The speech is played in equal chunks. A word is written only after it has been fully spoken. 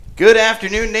Good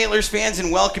afternoon, Nailers fans,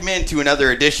 and welcome into another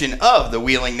edition of the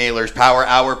Wheeling Nailers Power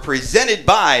Hour presented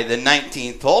by the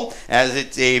 19th Hole, as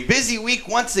it's a busy week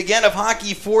once again of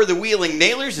hockey for the Wheeling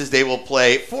Nailers as they will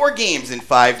play 4 games in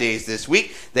 5 days this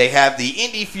week. They have the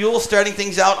Indy Fuel starting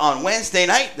things out on Wednesday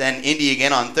night, then Indy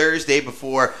again on Thursday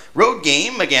before road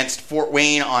game against Fort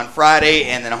Wayne on Friday,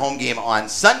 and then a home game on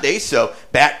Sunday. So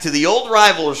back to the old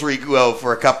rivalry go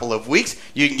for a couple of weeks.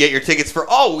 You can get your tickets for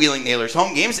all Wheeling Nailers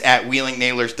home games at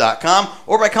wheelingnailers.com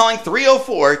or by calling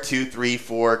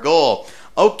 304-234-GOAL.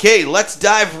 Okay, let's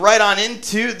dive right on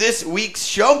into this week's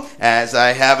show as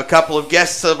I have a couple of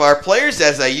guests of our players,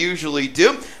 as I usually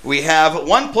do. We have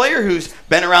one player who's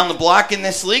been around the block in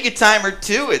this league a time or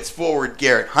two. It's forward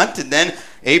Garrett Hunt, and then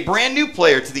a brand new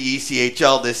player to the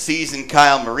ECHL this season,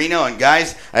 Kyle Marino. And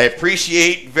guys, I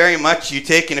appreciate very much you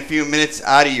taking a few minutes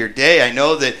out of your day. I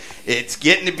know that it's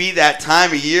getting to be that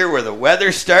time of year where the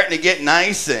weather's starting to get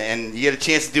nice and you get a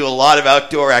chance to do a lot of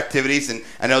outdoor activities, and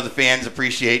I know the fans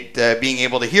appreciate being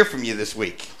able to hear from you this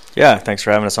week. Yeah, thanks for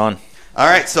having us on. All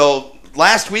right, so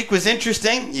last week was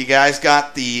interesting. You guys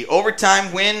got the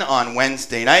overtime win on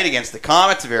Wednesday night against the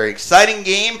Comets, a very exciting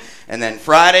game. And then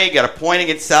Friday, got a point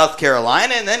against South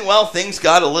Carolina. And then, well, things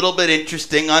got a little bit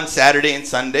interesting on Saturday and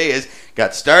Sunday as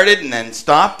got started and then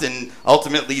stopped. And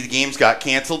ultimately, the games got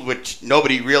canceled, which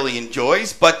nobody really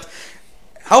enjoys. But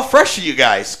how fresh are you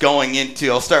guys going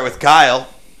into, I'll start with Kyle,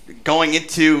 going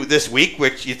into this week,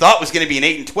 which you thought was going to be an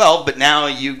 8-12, but now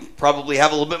you probably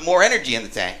have a little bit more energy in the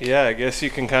tank. Yeah, I guess you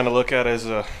can kind of look at it as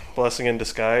a blessing in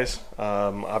disguise.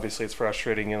 Obviously, it's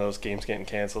frustrating, those games getting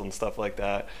canceled and stuff like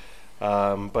that.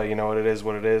 But you know what it is.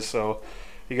 So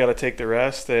you got to take the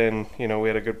rest, and we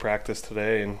had a good practice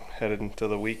today and headed into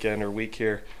the weekend or week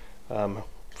here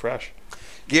fresh.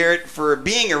 Garrett, for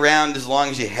being around as long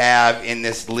as you have in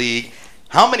this league,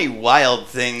 how many wild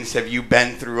things have you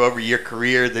been through over your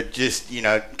career that just,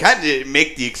 kind of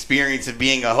make the experience of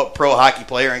being a pro hockey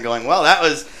player and going, well, that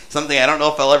was something I don't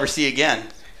know if I'll ever see again?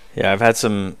 Yeah, I've had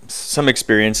some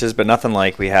experiences, but nothing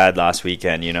like we had last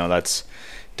weekend. That's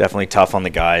definitely tough on the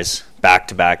guys.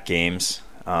 Back-to-back games,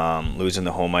 losing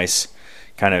the home ice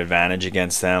kind of advantage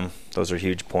against them. Those are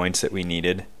huge points that we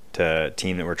needed to a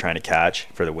team that we're trying to catch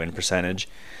for the win percentage.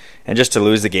 And just to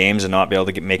lose the games and not be able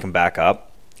to make them back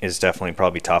up is definitely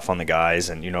probably tough on the guys.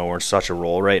 And, we're such a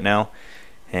roll right now.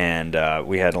 And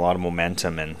we had a lot of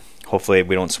momentum. And hopefully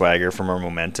we don't swagger from our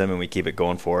momentum and we keep it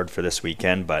going forward for this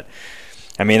weekend. But,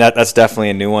 I mean, that's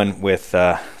definitely a new one with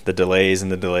the delays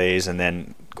and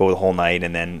then go the whole night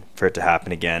and then for it to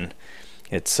happen again.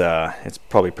 It's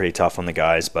probably pretty tough on the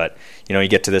guys, but you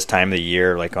get to this time of the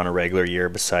year, like on a regular year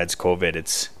besides COVID,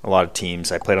 it's a lot of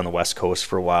teams. I played on the West Coast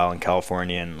for a while in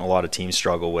California, and a lot of teams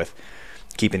struggle with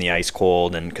keeping the ice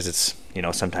cold, and because it's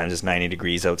sometimes it's 90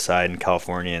 degrees outside in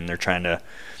California, and they're trying to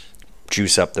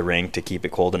juice up the rink to keep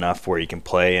it cold enough where you can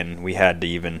play. And we had to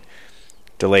even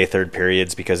delay third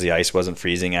periods because the ice wasn't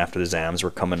freezing after the Zams were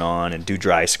coming on, and do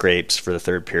dry scrapes for the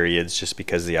third periods just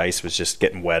because the ice was just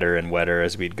getting wetter and wetter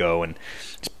as we'd go. And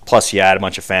plus you add a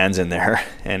bunch of fans in there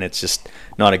and it's just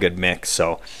not a good mix.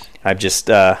 So I've just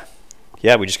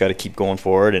we just got to keep going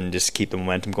forward and just keep the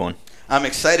momentum going. I'm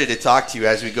excited to talk to you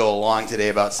as we go along today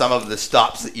about some of the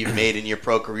stops that you've made in your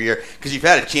pro career, because you've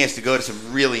had a chance to go to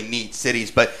some really neat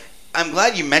cities. But I'm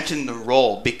glad you mentioned the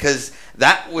role, because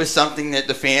that was something that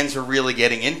the fans were really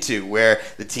getting into, where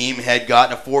the team had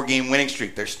gotten a 4-game winning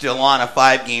streak. They're still on a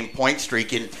 5-game point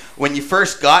streak. And when you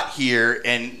first got here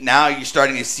and now you're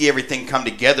starting to see everything come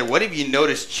together, what have you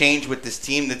noticed change with this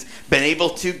team that's been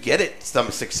able to get it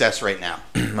some success right now?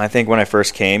 I think when I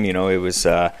first came, it was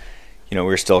we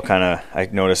were still I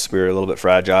noticed we were a little bit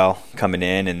fragile coming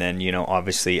in, and then,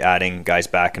 obviously adding guys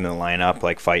back into the lineup,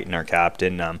 like Fighting, our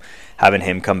captain, having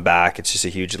him come back, it's just a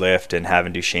huge lift, and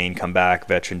having Duchesne come back,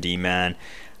 veteran D-man,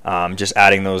 just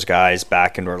adding those guys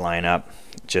back into our lineup,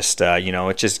 just,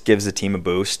 it just gives the team a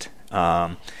boost.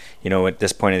 At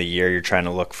this point of the year, you're trying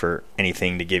to look for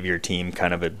anything to give your team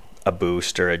kind of a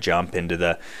boost or a jump into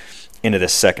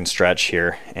this second stretch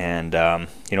here, and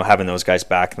having those guys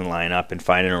back in the lineup and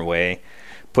finding our way,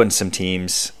 putting some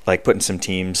teams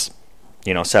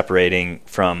separating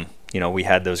from, we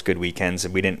had those good weekends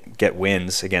and we didn't get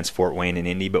wins against Fort Wayne and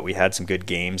Indy, but we had some good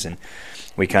games and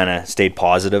we kind of stayed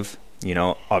positive.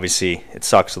 Obviously it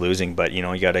sucks losing, but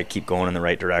you got to keep going in the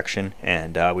right direction,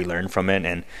 and we learned from it,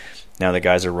 and now the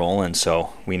guys are rolling,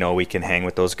 so we know we can hang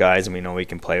with those guys and we know we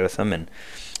can play with them, and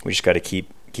we just got to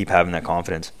keep having that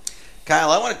confidence.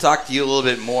 Kyle, I want to talk to you a little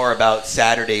bit more about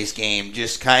Saturday's game,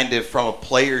 just kind of from a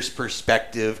player's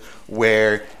perspective,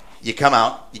 where you come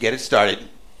out, you get it started,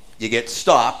 you get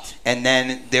stopped, and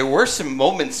then there were some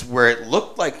moments where it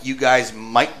looked like you guys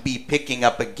might be picking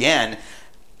up again.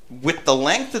 With the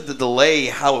length of the delay,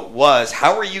 how it was,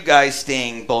 how are you guys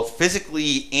staying both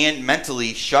physically and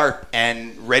mentally sharp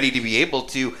and ready to be able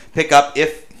to pick up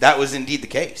if that was indeed the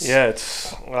case? Yeah,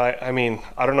 I mean,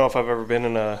 I don't know if I've ever been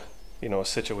in a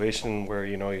situation where,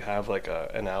 you have like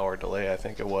an hour delay, I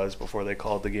think it was, before they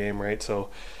called the game, right? So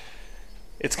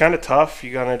it's kind of tough.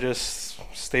 You gotta just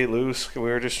stay loose. We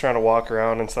were just trying to walk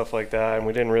around and stuff like that, and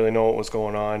we didn't really know what was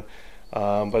going on.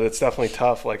 But it's definitely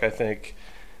tough. Like, I think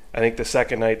the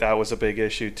second night, that was a big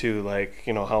issue too. Like,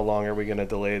 how long are we going to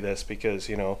delay this? Because,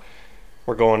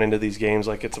 we're going into these games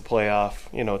like it's a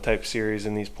playoff, type series,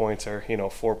 and these points are,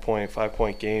 4-point,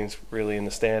 5-point games really in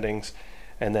the standings.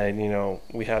 And then,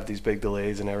 we have these big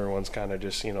delays and everyone's kind of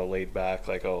just, laid back,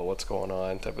 like, oh, what's going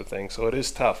on type of thing. So it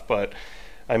is tough. But,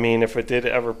 I mean, if it did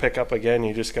ever pick up again,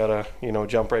 you just got to,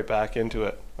 jump right back into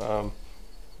it.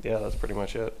 Yeah, that's pretty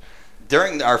much it.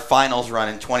 During our finals run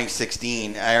in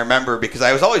 2016, I remember, because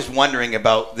I was always wondering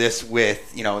about this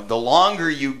with, the longer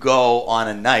you go on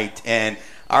a night, and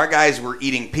our guys were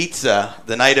eating pizza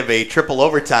the night of a triple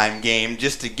overtime game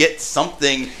just to get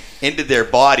something into their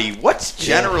body. What's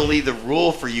generally the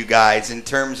rule for you guys in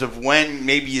terms of when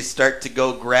maybe you start to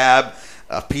go grab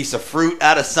a piece of fruit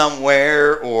out of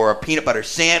somewhere or a peanut butter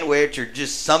sandwich or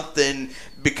just something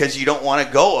because you don't want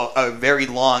to go a very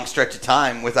long stretch of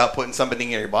time without putting something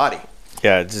in your body?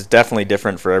 Yeah, it's definitely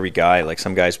different for every guy. Like,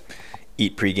 some guys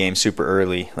eat pregame super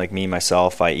early. Like me,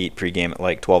 myself, I eat pregame at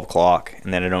like 12 o'clock,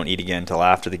 and then I don't eat again until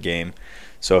after the game.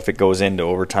 So if it goes into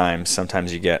overtime,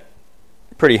 sometimes you get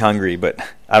pretty hungry. But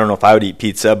I don't know if I would eat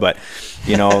pizza, but,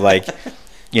 like,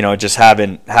 just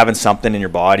having something in your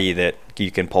body that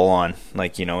you can pull on.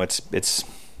 Like, it's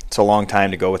a long time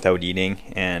to go without eating.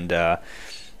 And,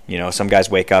 some guys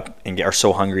wake up and are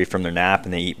so hungry from their nap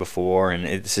and they eat before. And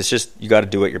it's just, you got to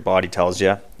do what your body tells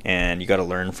you. And you got to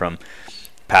learn from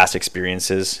past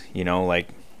experiences. Like,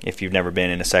 if you've never been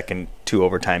in a second 2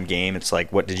 overtime game, it's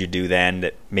like, what did you do then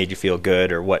that made you feel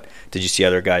good? Or what did you see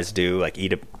other guys do? Like,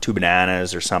 eat 2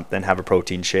 bananas or something, have a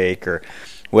protein shake or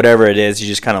whatever it is. You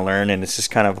just kind of learn, and it's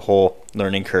just kind of a whole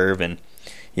learning curve, and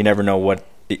you never know what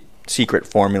the secret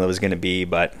formula is going to be,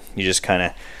 but you just kind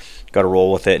of got to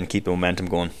roll with it and keep the momentum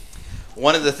going.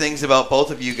 One of the things about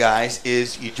both of you guys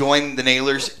is you joined the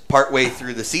Nailers partway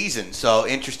through the season. So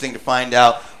interesting to find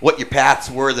out what your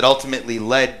paths were that ultimately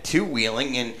led to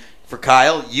Wheeling. And for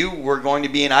Kyle, you were going to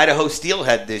be an Idaho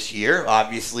Steelhead this year.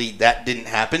 Obviously, that didn't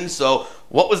happen. So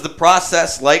what was the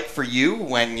process like for you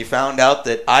when you found out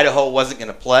that Idaho wasn't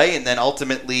going to play, and then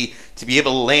ultimately to be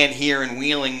able to land here in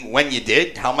Wheeling when you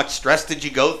did? How much stress did you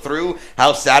go through?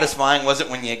 How satisfying was it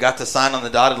when you got to sign on the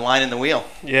dotted line in the wheel?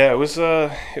 Yeah, it was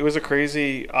a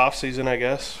crazy off season, I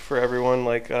guess, for everyone.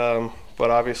 Like,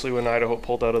 but obviously when Idaho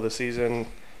pulled out of the season,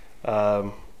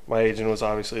 my agent was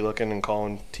obviously looking and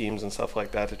calling teams and stuff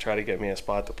like that to try to get me a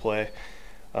spot to play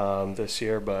this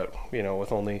year. But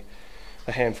with only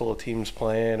a handful of teams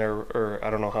playing, or I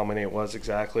don't know how many it was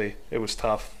exactly, it was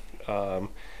tough.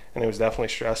 And it was definitely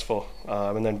stressful.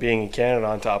 And then being in Canada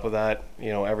on top of that,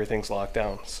 everything's locked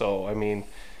down. So, I mean,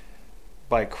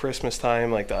 by Christmas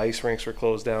time, like, the ice rinks were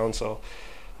closed down. So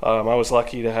I was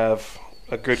lucky to have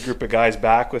a good group of guys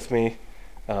back with me.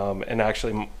 And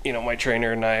actually, my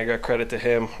trainer and I, got credit to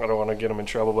him. I don't want to get him in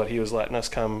trouble, but he was letting us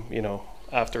come,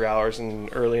 after hours and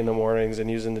early in the mornings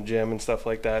and using the gym and stuff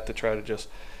like that to try to just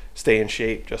stay in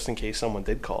shape just in case someone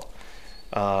did call.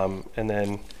 And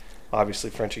then obviously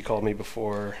Frenchie called me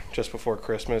just before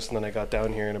Christmas, and then I got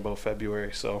down here in about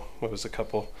February. So it was a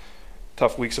couple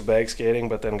tough weeks of bag skating,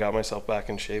 but then got myself back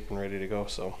in shape and ready to go.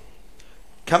 So,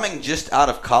 coming just out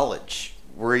of college,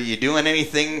 were you doing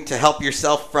anything to help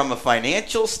yourself from a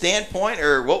financial standpoint,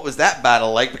 or what was that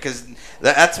battle like? Because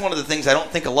that's one of the things I don't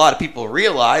think a lot of people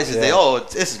realize is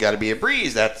this has got to be a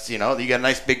breeze. That's, you got a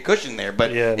nice big cushion there.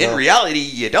 But in reality,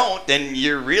 you don't. Then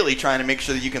you're really trying to make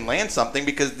sure that you can land something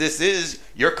because this is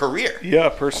your career. Yeah,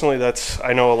 personally,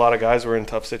 I know a lot of guys were in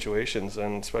tough situations,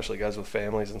 and especially guys with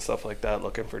families and stuff like that,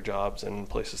 looking for jobs and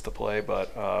places to play.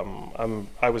 But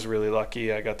I was really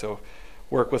lucky. I got to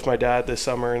work with my dad this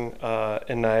summer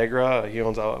in Niagara. He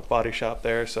owns a body shop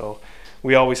there, so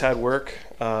we always had work.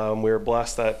 We were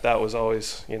blessed that was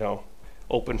always,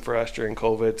 open for us during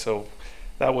COVID. So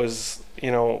that was,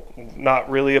 not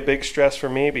really a big stress for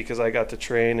me because I got to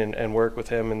train and work with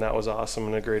him, and that was awesome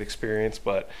and a great experience.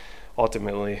 But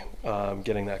ultimately,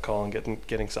 getting that call and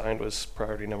getting signed was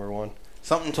priority number one.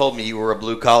 Something told me you were a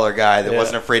blue-collar guy that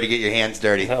wasn't afraid to get your hands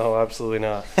dirty. No, absolutely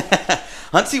not.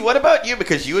 Huntsy, what about you?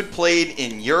 Because you had played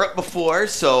in Europe before,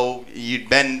 so you'd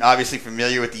been obviously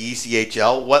familiar with the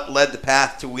ECHL. What led the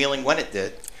path to Wheeling when it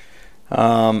did?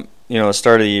 The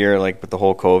start of the year, like with the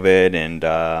whole COVID and,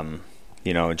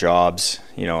 jobs,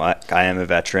 I am a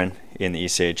veteran in the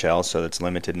ECHL, so it's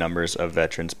limited numbers of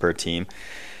veterans per team.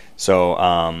 So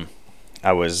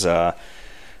I was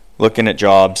looking at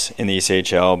jobs in the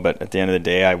ECHL, but at the end of the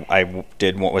day, I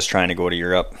was trying to go to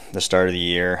Europe the start of the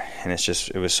year, and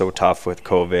it was so tough with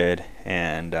COVID,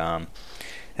 and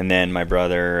then my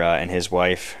brother and his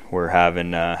wife were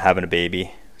having a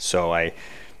baby, so I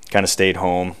kind of stayed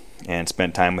home and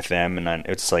spent time with them, and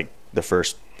it's like the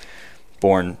first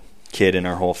born kid in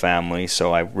our whole family,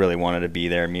 so I really wanted to be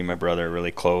there. Me and my brother are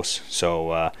really close,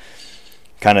 so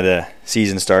kind of the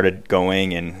season started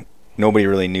going, and nobody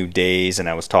really knew days, and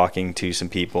I was talking to some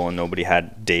people, and nobody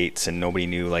had dates, and nobody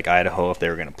knew like Idaho if they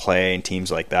were going to play and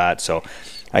teams like that. So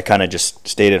I kind of just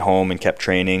stayed at home and kept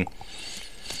training,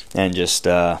 and just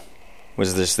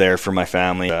was just there for my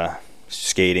family,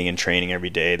 skating and training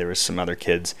every day. There was some other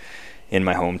kids in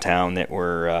my hometown that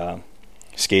were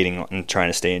skating and trying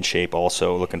to stay in shape,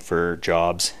 also looking for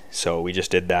jobs. So we just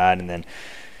did that, and then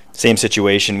same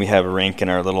situation. We have a rink in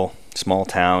our little small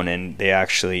town, and they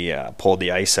actually pulled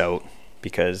the ice out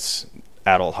because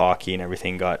adult hockey and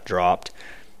everything got dropped,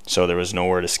 so there was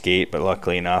nowhere to skate. But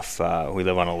luckily enough, we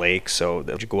live on a lake, so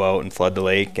they'll go out and flood the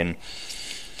lake, and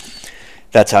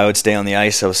that's how I would stay on the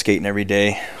ice. I was skating every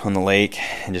day on the lake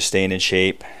and just staying in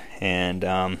shape.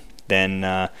 And then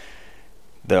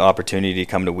the opportunity to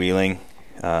come to Wheeling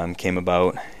came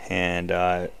about, and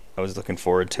I was looking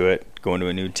forward to it, going to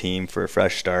a new team for a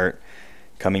fresh start,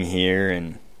 coming here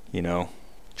and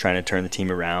trying to turn the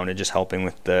team around and just helping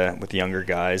with the younger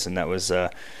guys. And that was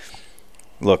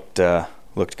looked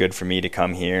good for me to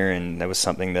come here, and that was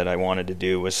something that I wanted to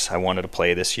do. I wanted to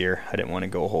play this year. I didn't want to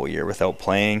go a whole year without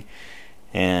playing,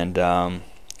 and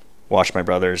watched my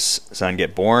brother's son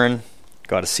get born,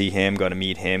 got to see him, got to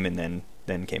meet him, and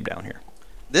then came down here.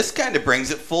 This kind of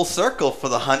brings it full circle for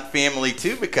the Hunt family,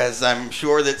 too, because I'm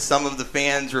sure that some of the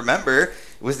fans remember it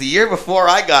was the year before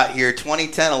I got here,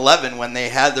 2010-11, when they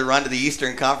had the run to the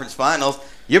Eastern Conference Finals.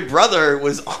 Your brother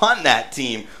was on that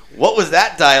team. What was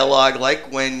that dialogue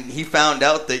like when he found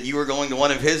out that you were going to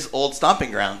one of his old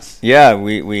stomping grounds? Yeah,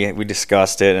 we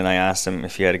discussed it, and I asked him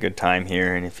if he had a good time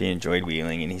here and if he enjoyed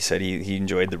Wheeling, and he said he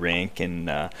enjoyed the rink, and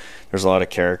there's a lot of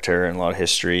character and a lot of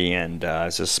history, and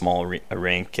it's a small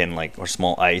rink and or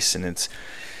small ice, and it's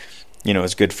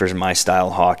it's good for my style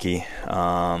of hockey,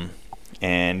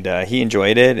 and he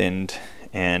enjoyed it, and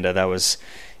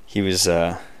he was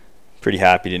pretty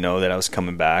happy to know that I was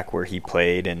coming back where he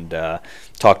played, and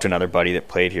talked to another buddy that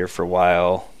played here for a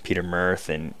while, Peter Mirth,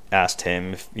 and asked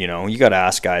him if, you got to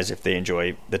ask guys if they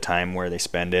enjoy the time where they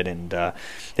spend it, and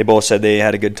they both said they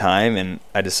had a good time, and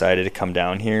I decided to come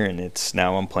down here, and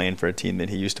now I'm playing for a team that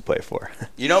he used to play for.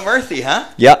 You know Murthy, huh?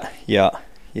 Yeah.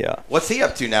 What's he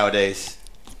up to nowadays?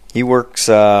 He works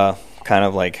kind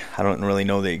of I don't really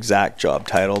know the exact job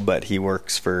title, but he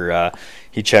works for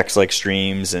he checks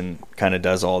streams and kind of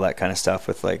does all that kind of stuff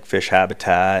with fish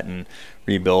habitat and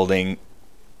rebuilding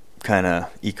kind of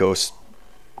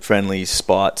eco-friendly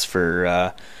spots for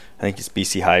I think it's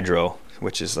BC Hydro,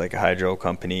 which is a hydro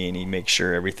company, and he makes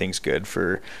sure everything's good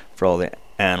for all the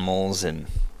animals and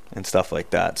stuff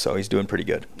like that. So he's doing pretty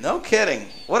good. No kidding.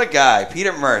 What a guy.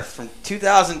 Peter Mirth. From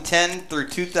 2010 through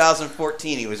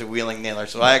 2014, he was a Wheeling Nailer.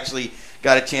 So I actually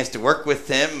got a chance to work with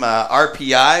him.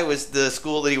 RPI was the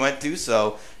school that he went to,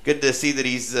 so good to see that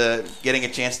he's getting a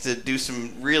chance to do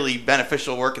some really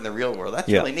beneficial work in the real world. That's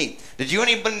really neat. Did you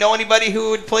know anybody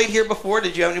who had played here before?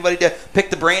 Did you have anybody to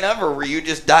pick the brain of, or were you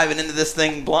just diving into this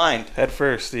thing blind? Head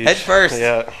first. Head first.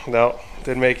 Yeah, no,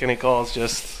 didn't make any calls,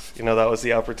 just that was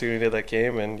the opportunity that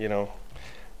came, and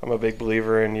I'm a big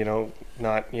believer in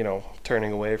not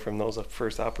turning away from those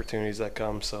first opportunities that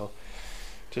come, so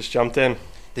just jumped in.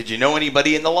 Did you know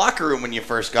anybody in the locker room when you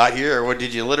first got here, or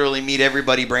did you literally meet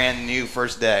everybody brand new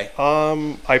first day?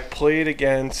 I played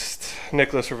against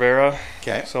Nicholas Rivera.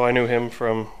 Okay. So I knew him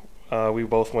from we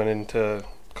both went into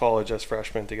college as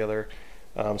freshmen together.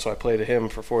 So I played him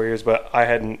for 4 years, but I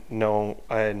had no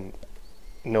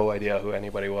idea who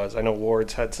anybody was. I know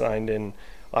Wards had signed in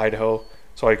Idaho,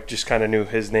 so I just kind of knew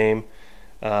his name.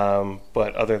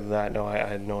 But other than that, no, I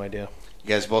had no idea. You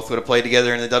guys both would have played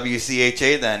together in the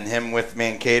WCHA then, him with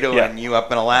Mankato and you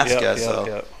up in Alaska.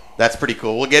 So that's pretty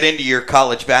cool. We'll get into your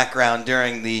college background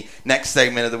during the next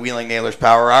segment of the Wheeling Nailers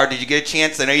Power Hour. Did you get a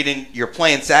chance? I know you're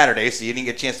playing Saturday, so you didn't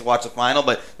get a chance to watch the final,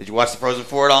 but did you watch the Frozen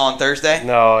Four at all on Thursday?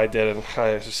 No, I didn't.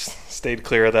 I just stayed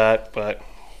clear of that, but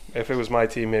if it was my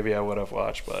team, maybe I would have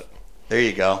watched. But there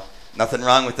you go. Nothing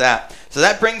wrong with that. So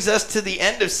that brings us to the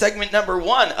end of segment number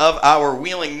 1 of our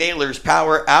Wheeling Nailers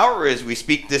Power Hour as we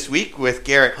speak this week with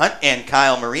Garrett Hunt and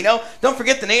Kyle Marino. Don't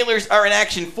forget the Nailers are in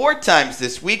action 4 times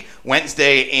this week.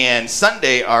 Wednesday and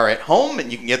Sunday are at home,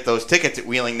 and you can get those tickets at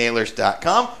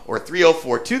wheelingnailers.com or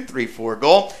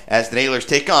 304-234-GOAL as the Nailers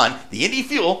take on the Indy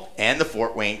Fuel and the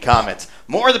Fort Wayne Comets.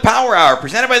 More of the Power Hour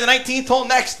presented by the 19th Hole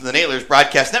next to the Nailers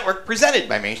Broadcast Network presented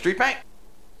by Main Street Bank.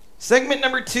 Segment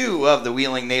number 2 of the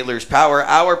Wheeling Nailers Power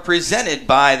Hour presented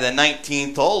by the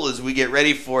 19th Hole as we get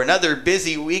ready for another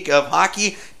busy week of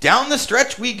hockey. Down the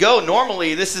stretch we go.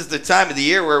 Normally, this is the time of the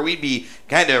year where we'd be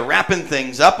kind of wrapping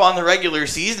things up on the regular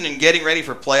season and getting ready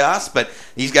for playoffs, but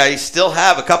these guys still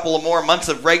have a couple of more months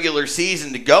of regular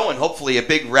season to go and hopefully a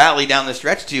big rally down the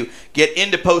stretch to get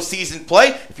into postseason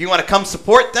play. If you want to come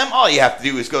support them, all you have to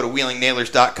do is go to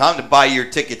wheelingnailers.com to buy your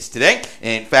tickets today.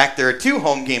 In fact, there are 2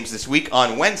 home games this week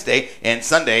on Wednesday and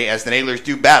Sunday as the Nailers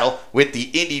do battle with the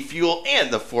Indy Fuel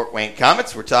and the Fort Wayne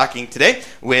Comets. We're talking today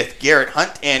with Garrett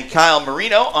Hunt and Kyle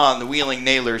Marino on the Wheeling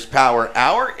Nailers Power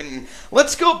Hour. And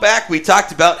let's go back. We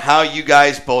talked about how you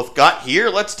guys both got here.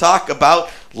 Let's talk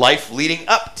about life leading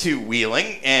up to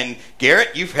Wheeling. And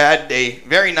Garrett, you've had a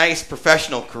very nice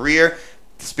professional career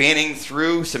spanning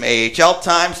through some AHL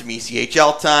time, some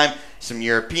ECHL time, some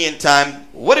European time.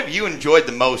 What have you enjoyed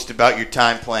the most about your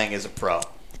time playing as a pro?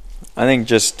 I think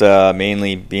just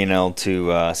mainly being able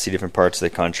to see different parts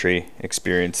of the country,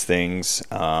 experience things,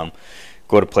 go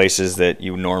to places that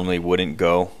you normally wouldn't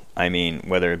go. I mean,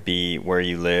 whether it be where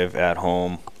you live at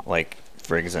home, like,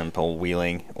 for example,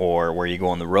 Wheeling, or where you go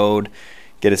on the road,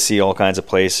 get to see all kinds of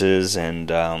places and,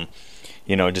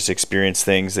 just experience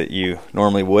things that you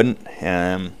normally wouldn't.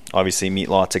 Obviously, meet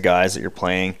lots of guys that you're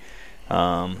playing.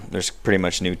 There's pretty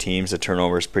much new teams. The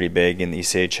turnover is pretty big in the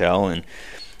ECHL,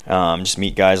 and just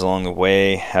meet guys along the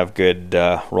way, have good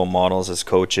role models as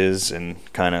coaches, and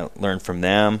kind of learn from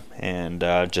them, and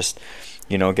just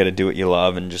get to do what you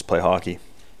love and just play hockey.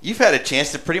 You've had a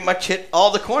chance to pretty much hit all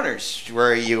the corners,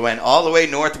 where you went all the way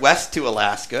northwest to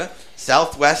Alaska,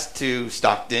 southwest to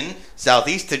Stockton,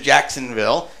 southeast to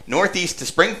Jacksonville, northeast to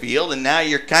Springfield, and now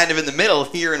you're kind of in the middle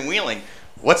here in Wheeling.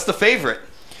 What's the favorite?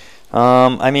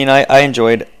 I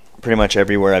enjoyed pretty much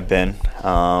everywhere I've been.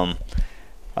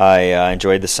 I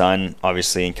enjoyed the sun,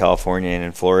 obviously, in California and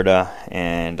in Florida,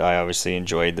 and I obviously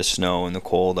enjoyed the snow and the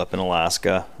cold up in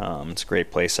Alaska. It's a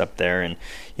great place up there, and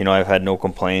I've had no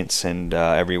complaints, and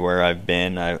everywhere I've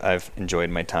been, I've enjoyed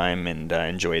my time and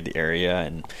enjoyed the area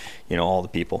and all the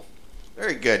people.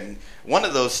 Very good. One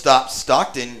of those stops,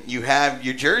 Stockton, you have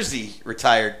your jersey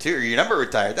retired too, or your number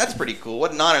retired. That's pretty cool.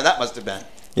 What an honor that must have been.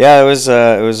 Yeah, it was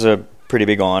a pretty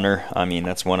big honor. I mean,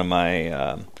 that's one of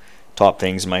my top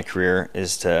things in my career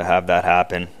is to have that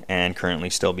happen and currently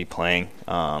still be playing.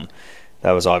 That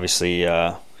was obviously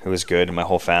it was good, and my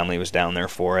whole family was down there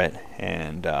for it,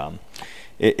 and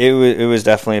it was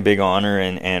definitely a big honor,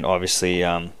 and obviously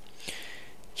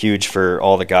huge for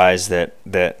all the guys that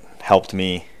helped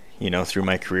me through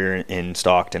my career in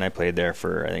Stockton. I played there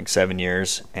for I think 7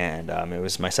 years, and it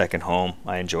was my second home.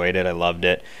 I enjoyed it. I loved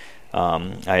it.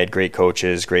 I had great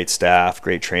coaches, great staff,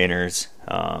 great trainers.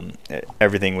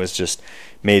 Everything was just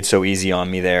made so easy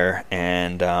on me there,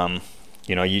 and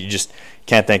you just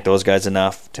can't thank those guys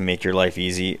enough to make your life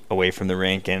easy away from the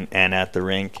rink and at the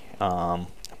rink. I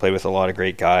played with a lot of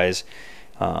great guys.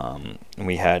 And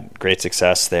we had great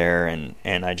success there,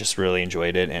 and I just really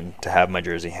enjoyed it. And to have my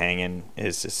jersey hanging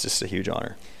is just a huge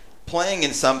honor. Playing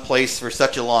in some place for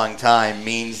such a long time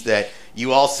means that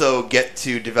you also get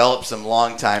to develop some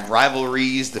long-time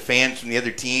rivalries. The fans from the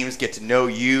other teams get to know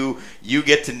you. You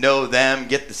get to know them,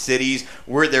 get the cities.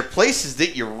 Were there places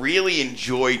that you really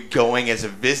enjoyed going as a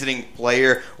visiting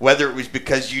player, whether it was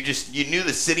because you knew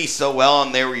the city so well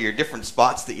and there were your different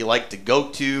spots that you liked to go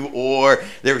to, or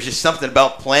there was just something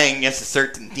about playing against a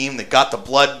certain team that got the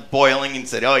blood boiling and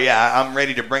said, oh yeah, I'm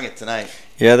ready to bring it tonight?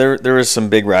 Yeah, there was some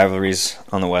big rivalries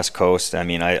on the West Coast. I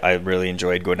mean, I really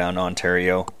enjoyed going down to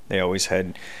Ontario. They always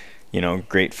had,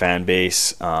 great fan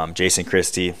base. Jason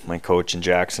Christie, my coach in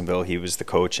Jacksonville, he was the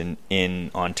coach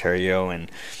in Ontario, and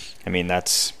I mean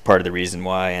that's part of the reason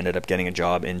why I ended up getting a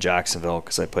job in Jacksonville,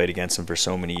 because I played against him for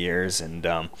so many years, and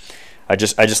I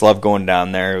just loved going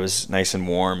down there. It was nice and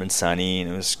warm and sunny,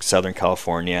 and it was Southern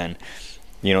California, and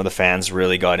the fans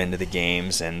really got into the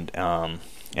games, and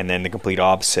then the complete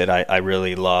opposite. I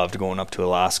really loved going up to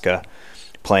Alaska,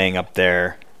 playing up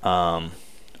there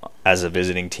as a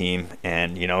visiting team.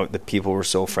 And, the people were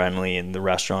so friendly and the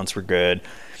restaurants were good.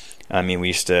 I mean,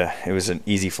 it was an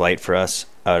easy flight for us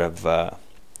out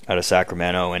of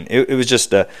Sacramento. And it was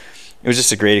just a it was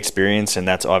just a great experience, and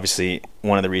that's obviously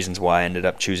one of the reasons why I ended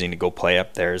up choosing to go play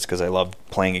up there, is because I loved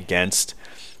playing against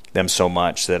them so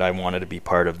much that I wanted to be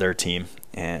part of their team.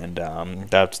 And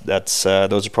that's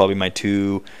those are probably my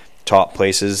two top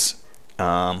places.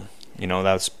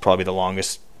 That's probably the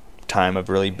longest time I've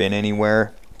really been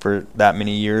anywhere for that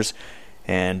many years,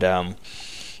 and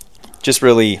just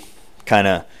really kind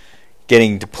of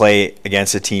getting to play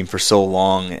against a team for so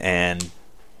long, and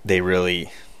they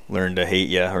really learn to hate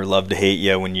you or love to hate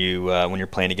you when you're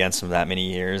playing against them that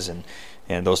many years,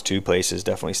 and those two places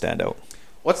definitely stand out.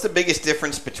 What's the biggest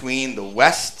difference between the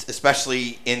West,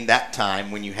 especially in that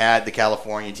time when you had the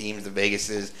California teams, the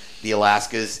Vegases, the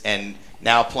Alaskas, and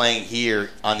now playing here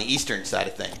on the eastern side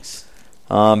of things?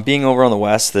 Being over on the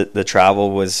West, the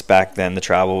travel was back then. The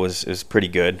travel was pretty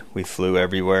good. We flew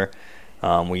everywhere.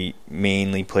 We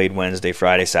mainly played Wednesday,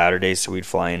 Friday, Saturday, so we'd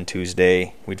fly in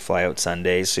Tuesday, we'd fly out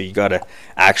Sundays. So you got to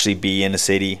actually be in the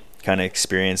city, kind of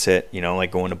experience it.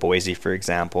 Like going to Boise, for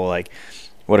example. Like,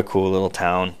 what a cool little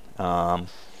town. Or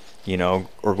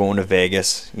going to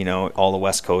Vegas. All the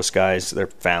West Coast guys, their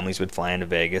families would fly into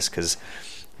Vegas because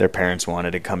their parents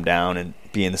wanted to come down and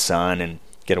be in the sun and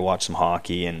get to watch some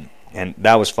hockey, and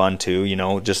that was fun too.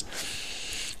 Just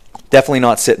definitely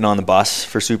not sitting on the bus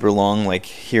for super long. Like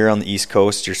here on the East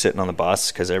Coast, you're sitting on the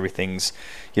bus because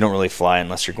you don't really fly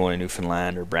unless you're going to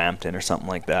Newfoundland or Brampton or something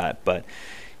like that. But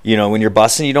when you're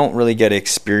busing, you don't really get to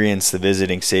experience the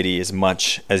visiting city as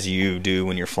much as you do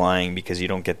when you're flying, because you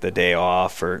don't get the day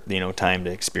off or time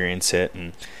to experience it.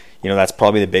 And that's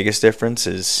probably the biggest difference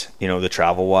is the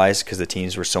travel wise, because the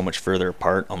teams were so much further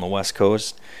apart on the West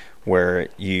Coast, where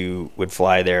you would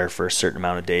fly there for a certain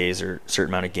amount of days or a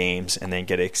certain amount of games and then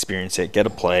get to experience it, get to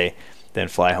play, then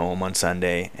fly home on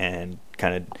Sunday, and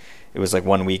it was like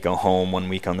 1 week on home, 1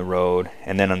 week on the road.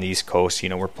 And then on the East Coast,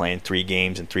 we're playing 3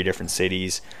 games in 3 different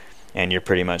cities, and you're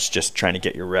pretty much just trying to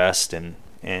get your rest and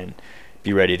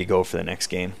be ready to go for the next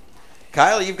game.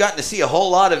 Kyle, you've gotten to see a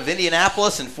whole lot of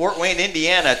Indianapolis and Fort Wayne,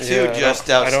 Indiana, too. Yeah, just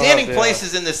outstanding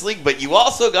places in this league, but you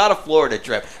also got a Florida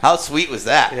trip. How sweet was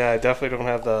that? Yeah, I definitely don't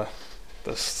have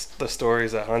the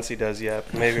stories that Huntsy does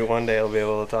yet. Maybe one day I'll be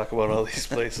able to talk about all these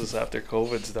places after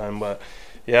COVID's done, but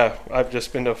yeah, I've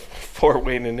just been to Fort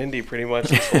Wayne and Indy pretty much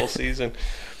this whole season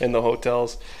in the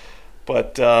hotels.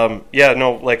 But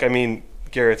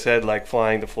Garrett said, like,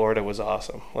 flying to Florida was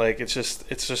awesome. Like, it's just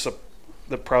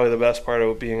probably the best part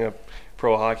of being a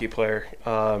pro hockey player.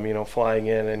 Flying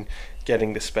in and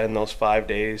getting to spend those 5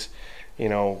 days,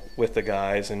 with the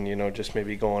guys, and just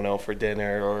maybe going out for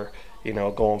dinner or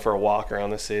going for a walk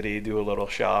around the city, do a little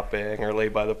shopping or lay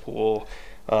by the pool.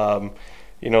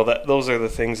 Those are the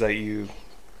things that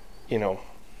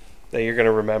that you're going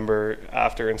to remember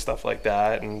after and stuff like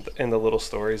that, and the little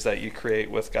stories that you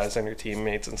create with guys and your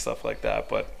teammates and stuff like that.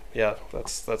 But yeah,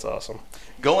 that's awesome.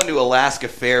 Going to Alaska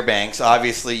Fairbanks,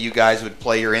 obviously you guys would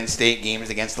play your in-state games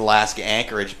against Alaska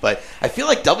Anchorage, but I feel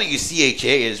like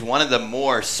WCHA is one of the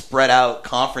more spread out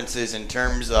conferences in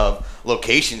terms of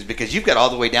locations, because you've got all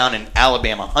the way down in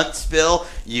Alabama, Huntsville,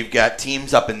 you've got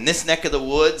teams up in this neck of the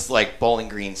woods like Bowling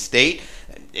Green State.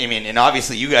 And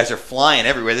obviously you guys are flying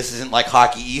everywhere. This isn't like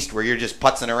Hockey East where you're just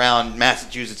putzing around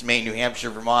Massachusetts, Maine, New Hampshire,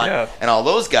 Vermont, and all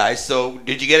those guys. So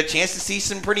did you get a chance to see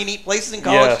some pretty neat places in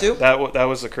college too? That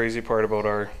was the crazy part about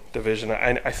our division.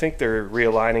 I think they're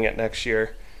realigning it next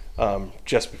year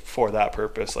just for that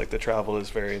purpose. Like, the travel is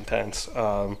very intense.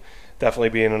 Definitely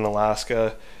being in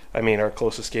Alaska. Our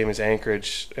closest game is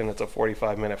Anchorage, and it's a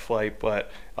 45-minute flight.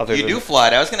 But you do fly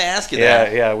it. I was going to ask you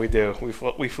that. Yeah, we do.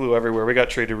 We flew everywhere. We got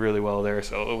treated really well there,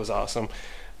 so it was awesome.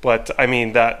 But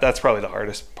that's probably the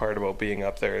hardest part about being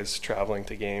up there is traveling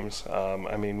to games.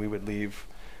 We would leave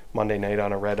Monday night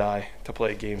on a red eye to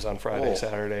play games on Friday,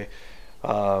 Saturday.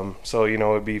 So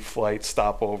it'd be flights,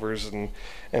 stopovers,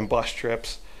 and bus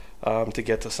trips to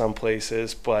get to some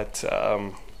places. But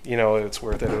it's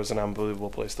worth it. It was an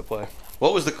unbelievable place to play.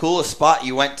 What was the coolest spot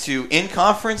you went to in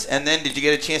conference, and then did you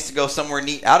get a chance to go somewhere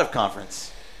neat out of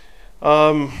conference?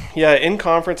 In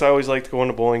conference, I always liked going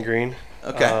to Bowling Green.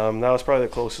 Okay. That was probably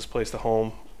the closest place to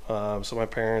home. So my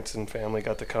parents and family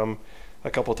got to come a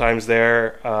couple times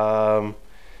there. And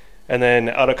then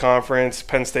out of conference,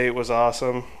 Penn State was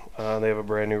awesome. They have a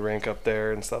brand new rink up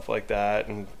there and stuff like that,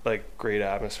 and like great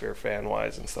atmosphere fan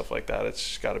wise and stuff like that. It's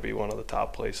just got to be one of the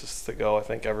top places to go. I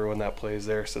think everyone that plays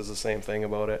there says the same thing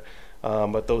about it.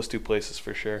 But those two places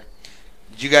for sure.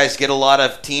 Did you guys get a lot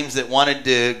of teams that wanted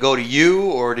to go to you,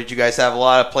 or did you guys have a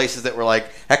lot of places that were like,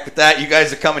 heck with that, you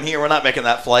guys are coming here, we're not making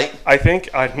that flight? I'm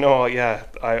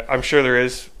sure there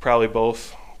is probably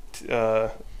both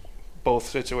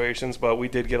situations, but we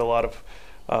did get a lot of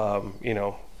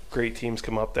great teams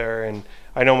come up there. And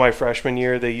I know my freshman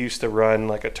year they used to run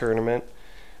like a tournament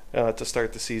to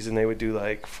start the season. They would do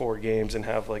like 4 games and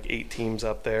have like 8 teams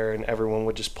up there, and everyone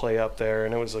would just play up there,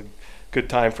 and it was a good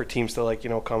time for teams to like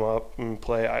come up and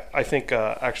play. I think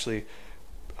actually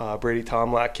Brady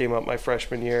Tomlak came up my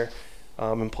freshman year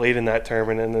and played in that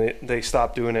tournament, and they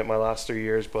stopped doing it my last 3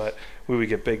 years, but we would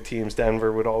get big teams.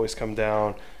 Denver would always come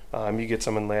down. You get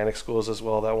some Atlantic schools as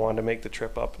well that wanted to make the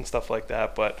trip up and stuff like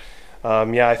that. But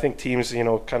I think teams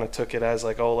kind of took it as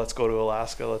like, oh, let's go to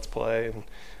Alaska, let's play, and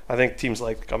I think teams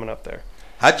liked coming up there.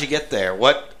 How'd you get there?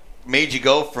 What made you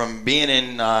go from being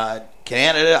in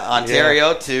Canada,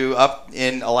 Ontario, to up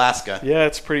in Alaska? Yeah,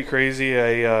 it's pretty crazy.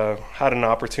 I had an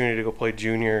opportunity to go play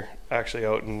junior actually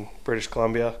out in British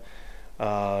Columbia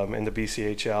in the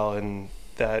BCHL, and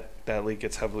that league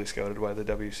gets heavily scouted by the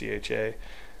WCHA.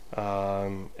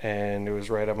 And it was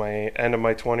right at my end of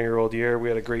my 20-year-old year. We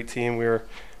had a great team. We were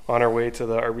on our way to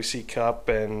the RBC Cup,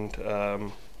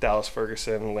 and Dallas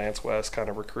Ferguson, Lance West kind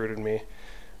of recruited me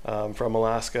from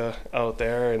Alaska out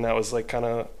there, and that was like kind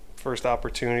of first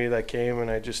opportunity that came, and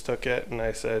I just took it, and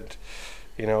I said,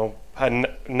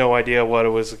 had no idea what it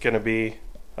was going to be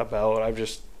about. I've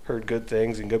just heard good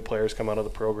things and good players come out of the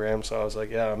program, so I was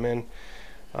like, yeah, I'm in,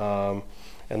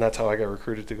 and that's how I got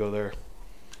recruited to go there.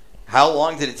 How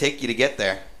long did it take you to get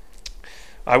there?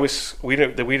 We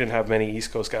didn't have many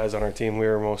East Coast guys on our team. We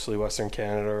were mostly Western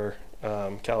Canada or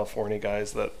California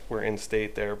guys that were in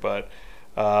state there, but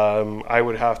I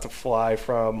would have to fly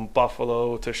from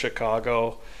Buffalo to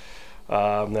Chicago.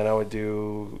 Then I would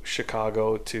do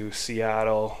Chicago to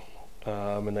Seattle,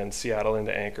 and then Seattle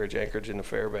into Anchorage into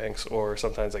Fairbanks, or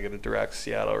sometimes I get a direct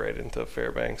Seattle right into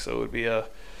Fairbanks. So it would be a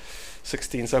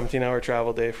 16, 17-hour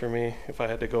travel day for me if I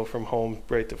had to go from home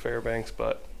right to Fairbanks.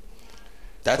 But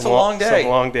that's a long day.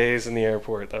 Some long days in the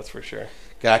airport, that's for sure.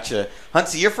 Gotcha.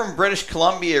 Huntsy, you're from British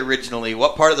Columbia originally.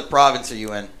 What part of the province are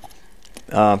you in?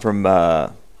 From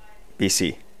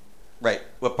BC. Right.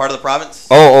 What part of the province?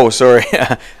 Oh, sorry.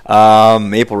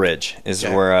 Maple Ridge is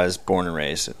where I was born and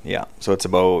raised. Yeah. So it's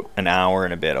about an hour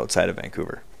and a bit outside of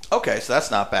Vancouver. Okay, so that's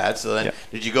not bad. So then,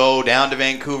 Did you go down to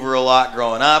Vancouver a lot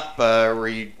growing up? Were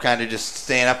you kind of just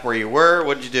staying up where you were?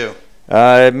 What did you do?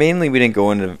 Mainly, we didn't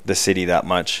go into the city that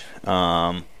much.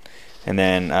 And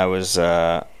then I was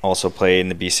also played in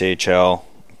the BCHL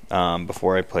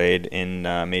before I played in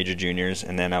major juniors.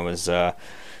 And then I was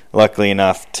luckily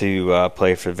enough to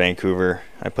play for Vancouver.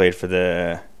 I played for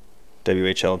the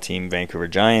WHL team, Vancouver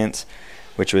Giants,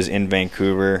 which was in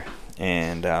Vancouver.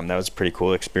 And that was a pretty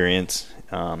cool experience.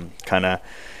 Kind of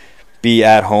be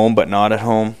at home but not at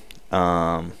home.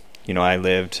 I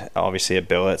lived obviously at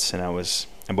Billets, and I was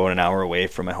about an hour away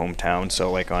from my hometown, so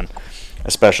like on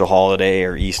a special holiday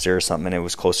or Easter or something, it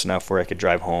was close enough where I could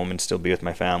drive home and still be with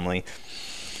my family.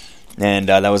 And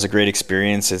that was a great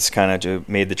experience. It's kind of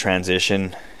made the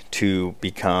transition to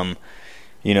become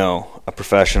a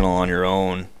professional on your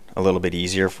own a little bit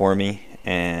easier for me,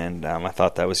 and I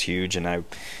thought that was huge. And I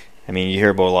mean, you hear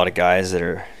about a lot of guys that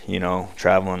are,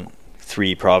 traveling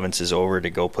 3 provinces over to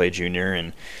go play junior,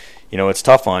 and, it's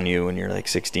tough on you when you're like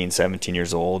 16, 17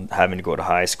 years old, having to go to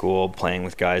high school, playing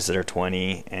with guys that are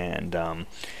 20, and,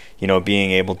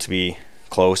 being able to be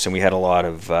close. And we had a lot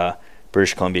of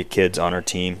British Columbia kids on our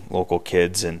team, local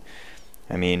kids, and,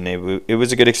 I mean, it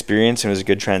was a good experience, and it was a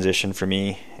good transition for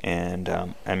me. And,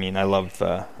 I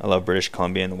love British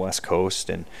Columbia and the West Coast,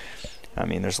 and, I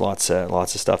mean, there's lots of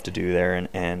stuff to do there,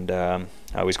 and I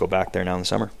always go back there now in the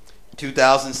summer.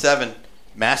 2007,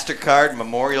 MasterCard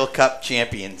Memorial Cup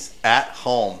champions at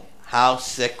home. How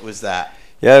sick was that?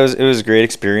 Yeah, it was a great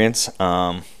experience.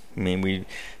 We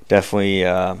definitely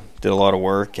did a lot of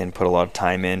work and put a lot of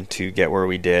time in to get where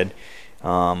we did.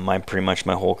 Pretty much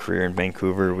my whole career in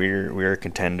Vancouver, we were a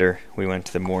contender. We went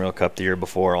to the Memorial Cup the year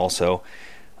before also.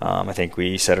 I think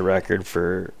we set a record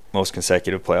for most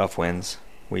consecutive playoff wins.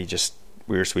 We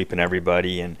were sweeping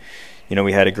everybody, and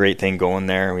we had a great thing going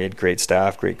there. We had great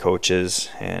staff, great coaches,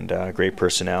 and great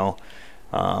personnel.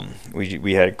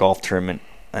 We had a golf tournament,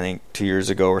 I think 2 years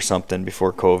ago or something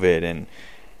before COVID, and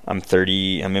I'm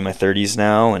in my 30s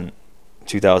now, and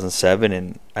 2007,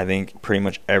 and I think pretty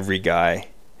much every guy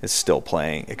is still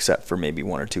playing except for maybe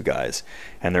 1 or 2 guys,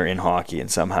 and they're in hockey in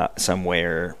some way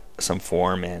or some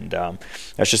form, and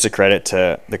that's just a credit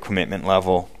to the commitment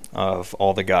level of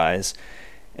all the guys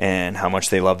and how much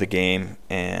they love the game,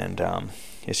 and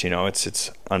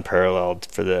it's unparalleled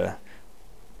for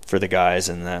the guys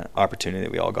and the opportunity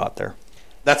that we all got there.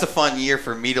 That's a fun year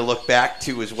for me to look back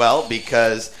to as well,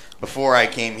 because before I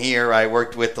came here, I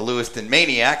worked with the Lewiston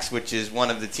Maniacs, which is one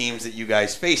of the teams that you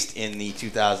guys faced in the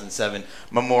 2007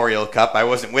 Memorial Cup. I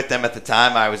wasn't with them at the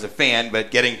time. I was a fan,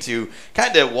 but getting to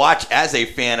kind of watch as a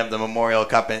fan of the Memorial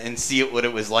Cup and see what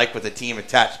it was like with a team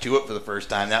attached to it for the first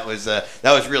time, that was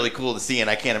really cool to see, and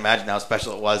I can't imagine how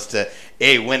special it was to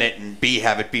A, win it, and B,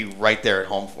 have it be right there at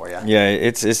home for you. Yeah,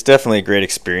 it's definitely a great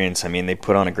experience. I mean, they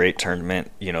put on a great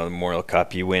tournament, the Memorial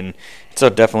Cup. You win. It's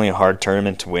definitely a hard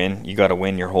tournament to win. You got to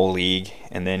win your whole league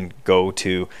and then go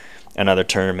to another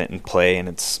tournament and play, and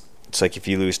it's like if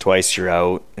you lose twice, you're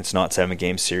out. It's not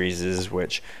 7-game series,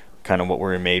 which kind of what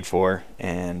we're made for.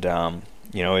 And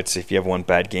it's if you have one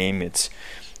bad game, it's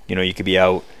you could be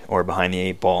out or behind the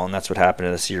 8 ball, and that's what happened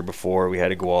to us the year before. We had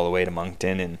to go all the way to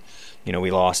Moncton, and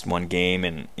we lost one game,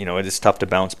 and it is tough to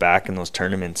bounce back in those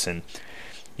tournaments, and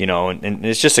and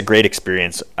it's just a great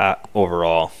experience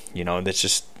overall. That's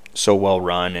just so well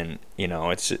run, and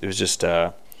it was just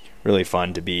really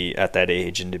fun to be at that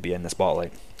age and to be in the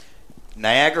spotlight.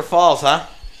 Niagara Falls, huh?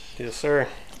 Yes, sir.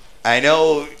 I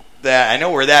know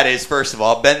where that is. First of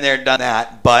all, been there, done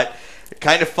that, but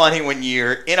kind of funny when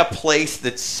you're in a place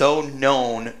that's so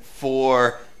known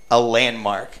for a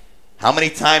landmark. How many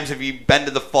times have you been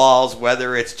to the Falls,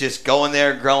 whether it's just going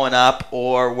there growing up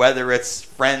or whether it's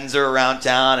friends are around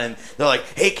town and they're like,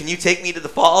 hey, can you take me to the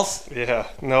Falls? Yeah,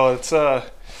 no, it's a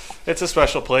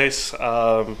special place.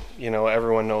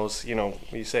 Everyone knows,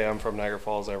 you say I'm from Niagara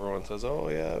Falls, everyone says, oh,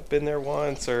 yeah, I've been there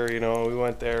once, or, we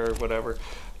went there or whatever.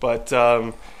 But,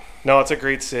 no, it's a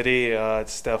great city.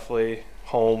 It's definitely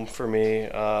home for me.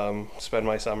 Spend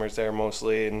my summers there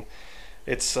mostly, and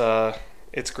it's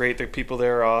great. The people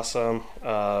there are awesome.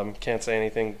 Can't say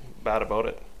anything bad about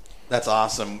it. That's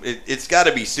awesome. It's got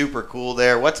to be super cool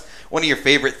there. What's one of your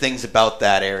favorite things about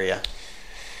that area?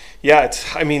 Yeah,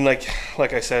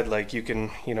 like I said, like you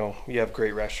can, you have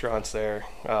great restaurants there,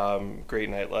 great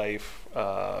nightlife.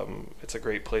 It's a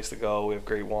great place to go. We have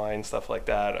great wine, stuff like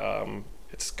that.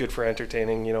 It's good for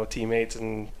entertaining, teammates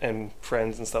and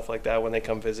friends and stuff like that when they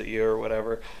come visit you or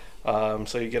whatever.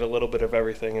 So you get a little bit of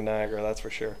everything in Niagara, that's for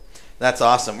sure. That's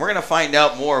awesome. We're going to find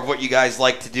out more of what you guys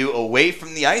like to do away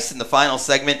from the ice in the final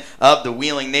segment of the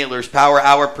Wheeling Nailers Power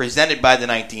Hour presented by the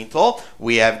 19th Hole.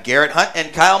 We have Garrett Hunt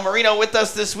and Kyle Marino with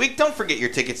us this week. Don't forget to get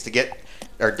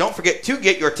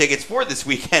your tickets for this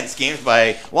weekend's games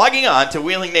by logging on to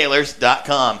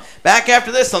WheelingNailers.com. Back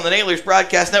after this on the Nailers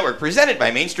Broadcast Network presented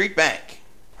by Main Street Bank.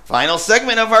 Final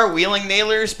segment of our Wheeling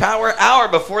Nailers Power Hour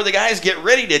before the guys get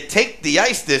ready to take the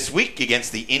ice this week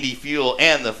against the Indy Fuel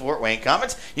and the Fort Wayne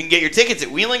Comets. You can get your tickets at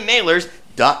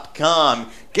WheelingNailers.com.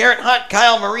 Garrett Hunt,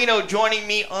 Kyle Marino joining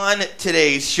me on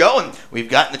today's show, and we've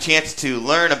gotten the chance to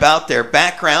learn about their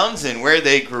backgrounds and where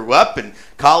they grew up and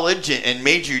college and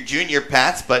major junior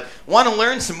paths, but want to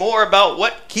learn some more about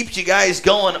what keeps you guys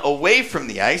going away from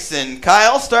the ice. And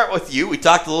Kyle, I'll start with you. We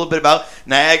talked a little bit about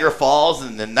Niagara Falls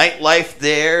and the nightlife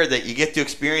there that you get to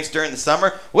experience during the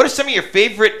summer. What are some of your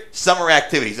favorite summer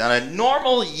activities on a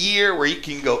normal year where you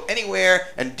can go anywhere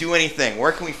and do anything?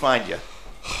 Where can we find you?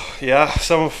 Yeah,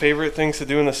 some favorite things to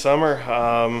do in the summer,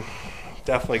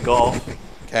 definitely golf.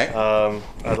 Okay.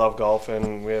 I love golf,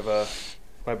 and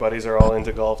my buddies are all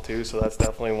into golf too, so that's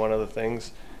definitely one of the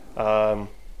things. I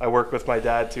work with my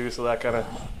dad too, so that kind of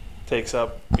takes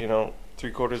up,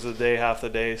 3/4 of the day, half the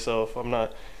day. So if I'm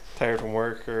not tired from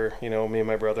work, or me and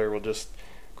my brother will just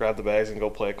grab the bags and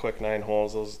go play a quick 9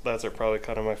 holes. That's are probably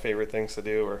kind of my favorite things to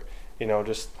do, or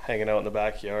just hanging out in the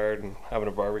backyard and having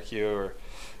a barbecue, or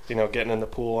getting in the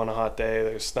pool on a hot day.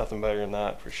 There's nothing better than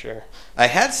that, for sure. I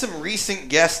had some recent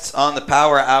guests on the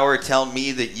Power Hour tell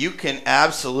me that you can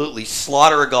absolutely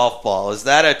slaughter a golf ball. Is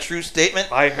that a true statement?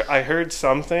 I heard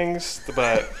some things,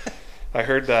 but I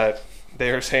heard that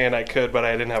they were saying I could, but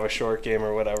I didn't have a short game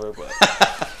or whatever. But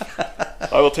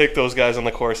I will take those guys on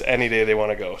the course any day they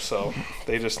want to go, so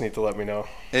they just need to let me know.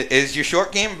 Is your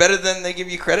short game better than they give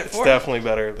you credit for? It's definitely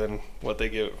better than what they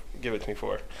give it to me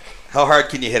for. How hard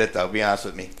can you hit it, though? Be honest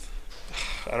with me.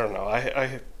 I don't know. I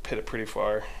hit it pretty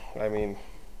far. I mean,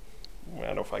 I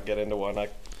don't know if I get into one. I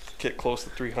get close to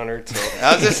 300. So.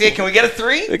 I was just saying, can we get a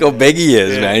 3? Look how big he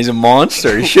is, man. He's a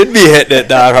monster. He should be hitting it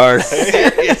that hard.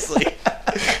 Seriously.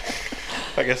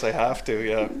 I guess I have to,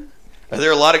 yeah. Are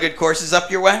there a lot of good courses up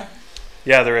your way?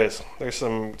 Yeah, there is. There's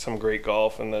some great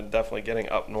golf, and then definitely getting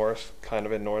up north, kind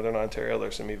of in northern Ontario,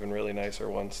 there's some even really nicer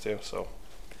ones too, so.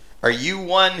 Are you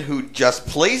one who just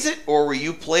plays it, or will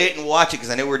you play it and watch it?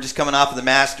 Because I know we're just coming off of the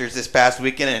Masters this past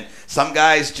weekend, and some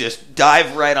guys just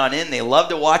dive right on in. They love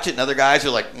to watch it, and other guys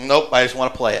are like, nope, I just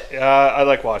want to play it. Yeah, I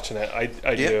like watching it.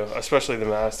 I do, especially the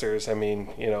Masters. I mean,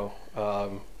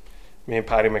 me me and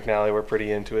Patty McNally were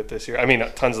pretty into it this year. I mean,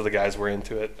 tons of the guys were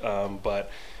into it,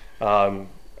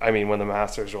 I mean, when the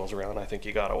Masters rolls around, I think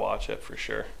you got to watch it for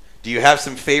sure. Do you have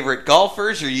some favorite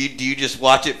golfers, or do you just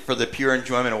watch it for the pure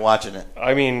enjoyment of watching it?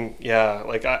 I mean, yeah,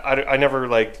 like I never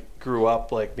like grew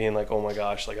up like being like, oh my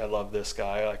gosh, like I love this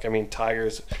guy. Like, I mean,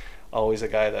 Tiger's always a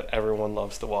guy that everyone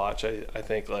loves to watch. I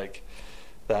think like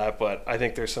that, but I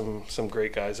think there's some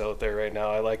great guys out there right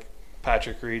now. I like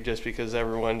Patrick Reed just because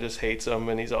everyone just hates him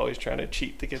and he's always trying to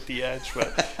cheat to get the edge, but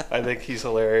I think he's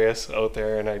hilarious out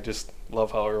there, and I just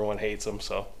love how everyone hates him.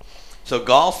 So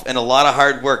golf and a lot of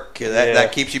hard work.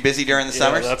 That keeps you busy during the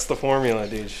summers? That's the formula,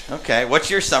 dude. Okay. What's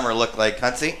your summer look like,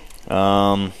 Huntsy?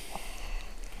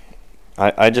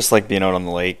 I just like being out on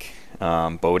the lake,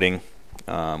 boating,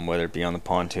 whether it be on the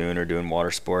pontoon or doing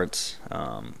water sports.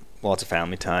 Lots of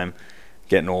family time.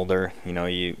 Getting older,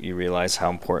 you realize how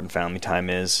important family time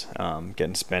is.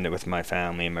 Getting to spend it with my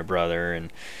family and my brother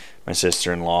and my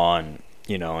sister-in-law,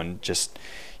 and just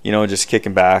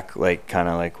kicking back, like kind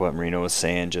of like what Marino was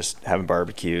saying, just having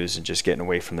barbecues and just getting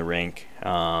away from the rink.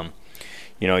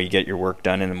 You get your work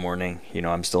done in the morning.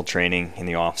 I'm still training in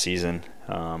the off season.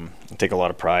 I take a lot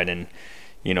of pride in,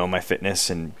 my fitness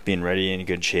and being ready in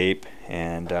good shape,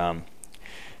 and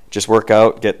just work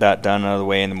out, get that done out of the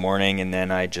way in the morning, and then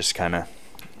I just kind of,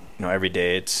 every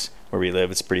day it's where we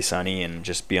live, it's pretty sunny, and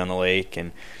just be on the lake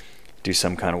and do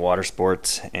some kind of water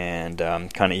sports, and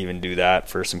kind of even do that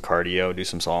for some cardio, do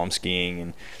some slalom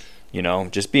skiing,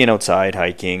 and just being outside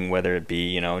hiking, whether it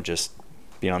be just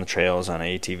being on the trails on an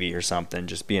ATV or something,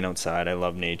 just being outside. I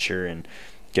love nature and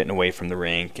getting away from the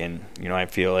rink, and I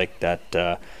feel like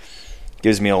that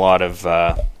gives me a lot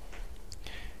of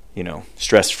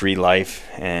stress-free life,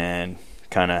 and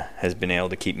kind of has been able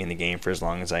to keep me in the game for as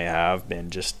long as I have been,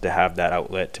 just to have that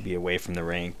outlet to be away from the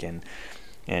rink and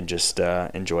just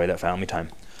enjoy that family time.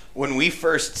 When we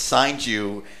first signed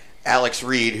you, Alex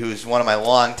Reed, who's one of my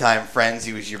longtime friends,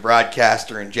 he was your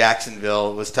broadcaster in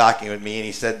Jacksonville, was talking with me, and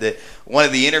he said that one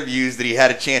of the interviews that he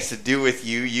had a chance to do with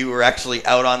you, you were actually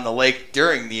out on the lake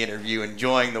during the interview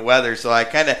enjoying the weather. So I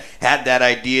kind of had that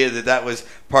idea that was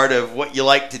part of what you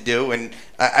like to do, and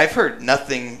I've heard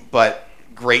nothing but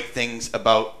great things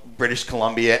about British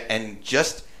Columbia and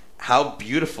just how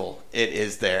beautiful it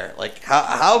is there. Like,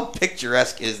 how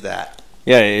picturesque is that?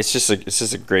 Yeah, it's just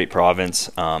a great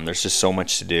province. There's just so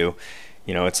much to do.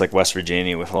 It's like West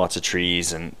Virginia with lots of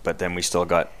trees, but then we still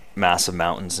got massive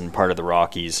mountains and part of the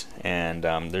Rockies. And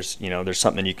there's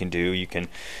something you can do. You can,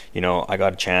 I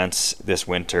got a chance this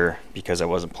winter because I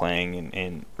wasn't playing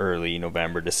in early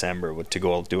November, December to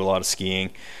go do a lot of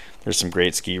skiing. There's some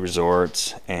great ski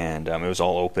resorts, and it was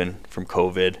all open from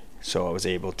COVID, so I was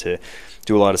able to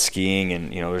do a lot of skiing.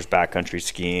 And there's backcountry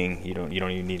skiing. You don't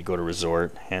even need to go to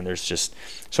resort, and there's just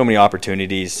so many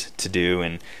opportunities to do.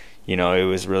 And it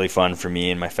was really fun for me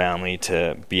and my family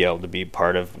to be able to be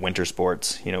part of winter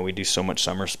sports. We do so much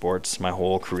summer sports. My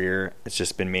whole career, it's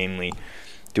just been mainly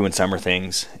doing summer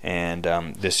things. And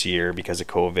this year, because of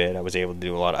COVID, I was able to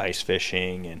do a lot of ice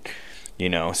fishing and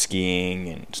skiing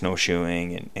and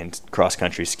snowshoeing and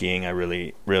cross-country skiing. I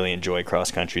really, really enjoy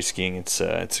cross-country skiing. It's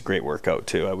a great workout,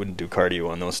 too. I wouldn't do cardio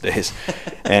on those days.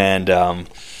 And,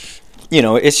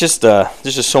 it's just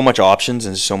there's just so much options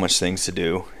and so much things to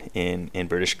do in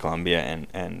British Columbia,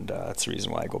 and that's the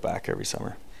reason why I go back every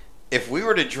summer. If we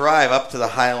were to drive up to the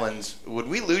Highlands, would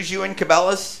we lose you in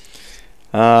Cabela's?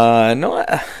 No,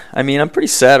 I mean, I'm pretty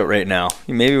set right now.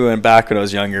 Maybe we went back when I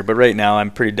was younger, but right now I'm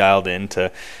pretty dialed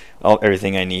into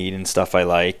everything I need and stuff I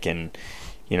like, and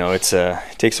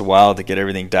it takes a while to get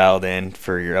everything dialed in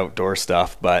for your outdoor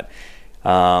stuff, but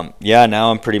now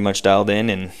I'm pretty much dialed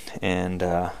in, and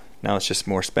now it's just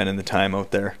more spending the time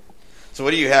out there. So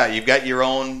what do you have? You've got your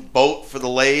own boat for the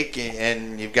lake,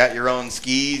 and you've got your own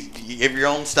skis. You have your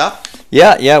own stuff?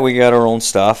 Yeah, we got our own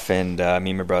stuff, and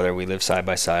me and my brother, we live side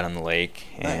by side on the lake.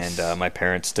 Nice. And my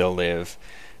parents still live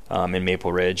in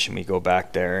Maple Ridge, and we go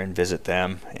back there and visit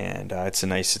them. And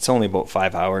it's only about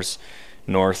 5 hours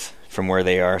north from where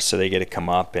they are, so they get to come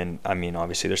up. And I mean,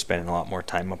 obviously they're spending a lot more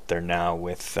time up there now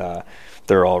with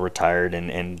they're all retired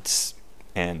and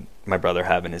my brother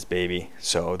having his baby,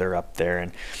 so they're up there,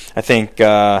 and I think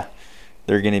they're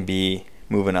going to be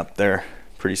moving up there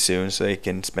pretty soon so they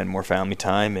can spend more family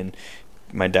time. And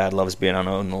my dad loves being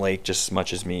on the lake just as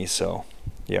much as me, so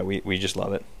yeah, we just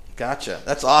love it. Gotcha.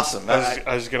 That's awesome.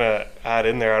 I was going to add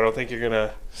in there, I don't think you're going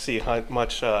to see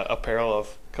much apparel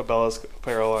of Cabela's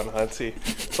apparel on Huntsy.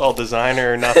 It's all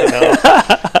designer, nothing else.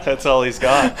 That's all he's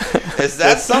got. Is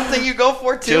that something you go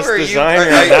for too? Just or designer.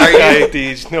 That guy,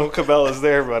 Deej. No Cabela's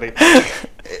there, buddy.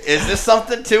 Is this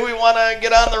something too we want to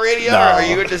get on the radio? No. Or are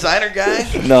you a designer guy?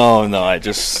 No, I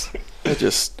just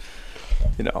Just,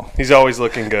 you know. He's always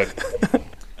looking good.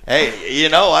 Hey, you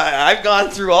know, I've gone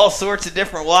through all sorts of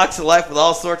different walks of life with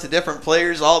all sorts of different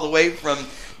players, all the way from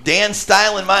Dan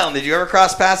Stylen Milan. Did you ever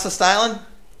cross paths with Stylen?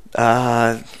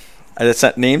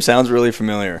 That name sounds really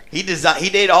familiar. He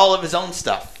did all of his own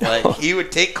stuff. Like he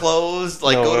would take clothes,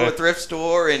 like go to a thrift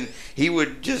store, and he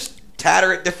would just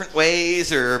tatter it different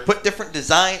ways or put different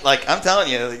design. Like I'm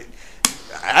telling you, like,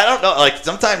 I don't know. Like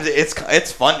sometimes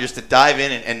it's fun just to dive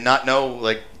in and not know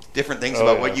like different things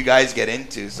about what you guys get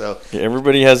into. So yeah,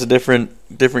 everybody has a different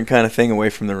kind of thing away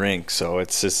from the rink. So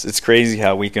it's crazy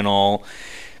how we can all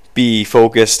be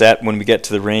focused at when we get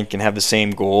to the rink and have the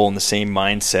same goal and the same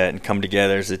mindset and come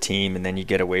together as a team, and then you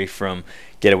get away from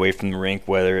the rink,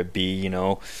 whether it be, you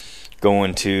know,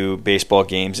 going to baseball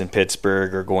games in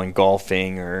Pittsburgh or going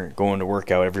golfing or going to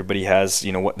work out. Everybody has,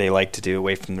 you know, what they like to do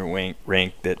away from the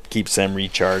rink that keeps them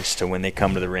recharged to when they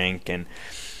come to the rink and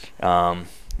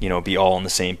you know, be all on the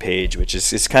same page, which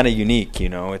is it's kind of unique, you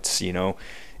know.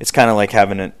 It's kind of like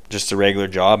having just a regular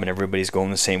job and everybody's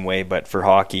going the same way. But for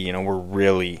hockey, you know, we're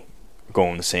really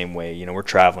going the same way. You know, we're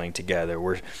traveling together.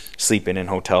 We're sleeping in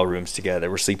hotel rooms together.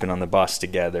 We're sleeping on the bus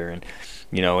together. And,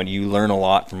 you know, and you learn a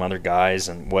lot from other guys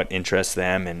and what interests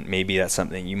them. And maybe that's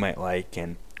something you might like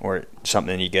or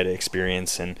something you get to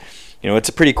experience. And, you know, it's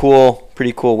a pretty cool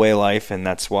way of life. And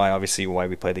that's why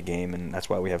we play the game. And that's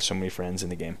why we have so many friends in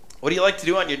the game. What do you like to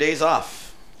do on your days off?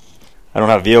 I don't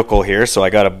have a vehicle here, so I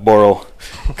got to borrow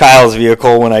Kyle's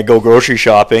vehicle when I go grocery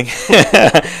shopping.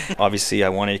 Obviously, I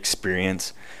want to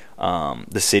experience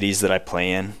the cities that I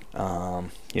play in.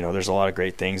 You know, there's a lot of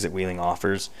great things that Wheeling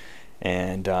offers.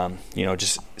 And, you know,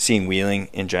 just seeing Wheeling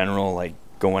in general, like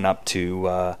going up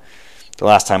to the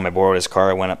last time I borrowed his car,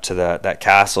 I went up to that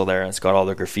castle there. And it's got all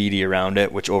the graffiti around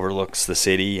it, which overlooks the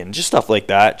city and just stuff like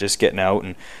that, just getting out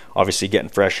and obviously getting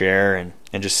fresh air and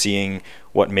just seeing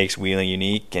what makes Wheeling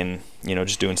unique and, you know,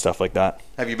 just doing stuff like that.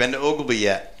 Have you been to Ogilvy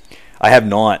yet? I have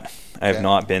not. I have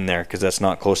not been there because that's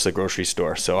not close to the grocery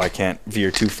store, so I can't veer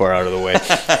too far out of the way.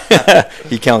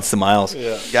 He counts the miles.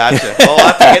 Yeah. Gotcha. Well, I'll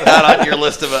have to get that on your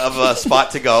list of a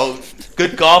spot to go.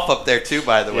 Good golf up there, too,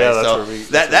 by the way. Yeah, so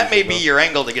that may be your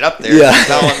angle to get up there. Yeah.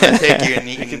 Tell him to take you. And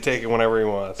he can take it whenever he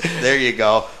wants. There you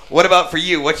go. What about for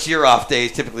you? What's your off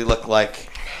days typically look like?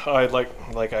 I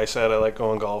like I said, I like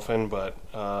going golfing, but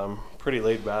pretty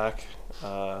laid back.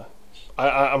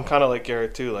 I'm kind of like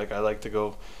Garrett too. Like I like to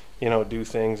go, you know, do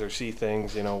things or see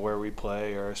things, you know, where we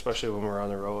play, or especially when we're on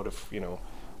the road. If you know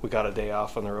we got a day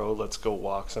off on the road, let's go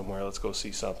walk somewhere. Let's go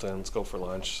see something. Let's go for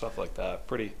lunch, stuff like that.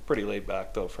 Pretty laid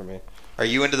back though for me. Are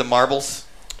you into the marbles?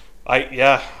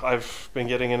 I've been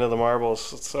getting into the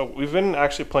marbles. So we've been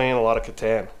actually playing a lot of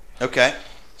Catan. Okay.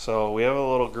 So we have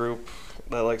a little group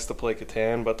that likes to play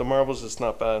Catan, but the marbles is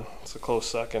not bad. It's a close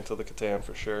second to the Catan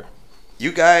for sure.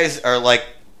 You guys are like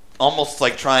almost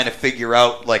like trying to figure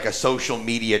out like a social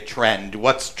media trend.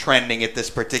 What's trending at this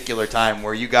particular time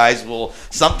where you guys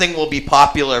something will be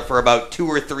popular for about 2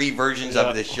 or 3 versions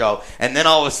of this show, and then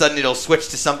all of a sudden it'll switch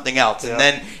to something else. And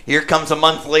then here comes a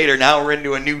month later, now we're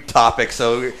into a new topic.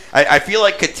 So I feel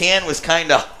like Catan was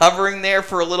kind of hovering there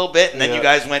for a little bit, and then you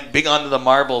guys went big onto the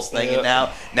marbles thing, and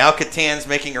now Catan's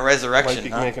making a resurrection.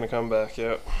 Might be making a comeback,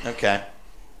 Okay.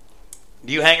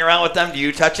 Do you hang around with them? Do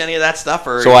you touch any of that stuff?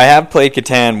 Or so I have played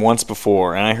Catan once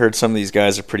before, and I heard some of these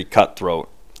guys are pretty cutthroat.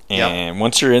 And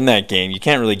once you're in that game, you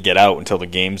can't really get out until the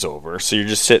game's over. So you're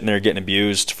just sitting there getting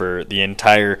abused for the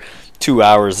entire 2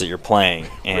 hours that you're playing.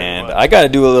 And I got to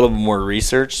do a little bit more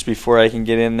research before I can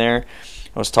get in there.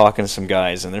 I was talking to some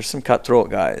guys, and there's some cutthroat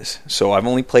guys. So I've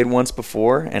only played once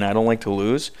before, and I don't like to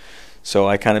lose. So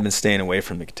I kind of been staying away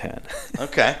from the Catan.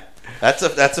 Okay. That's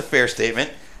a fair statement.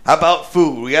 How about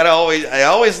food? I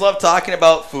always love talking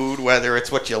about food, whether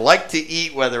it's what you like to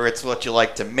eat, whether it's what you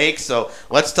like to make. So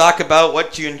let's talk about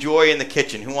what you enjoy in the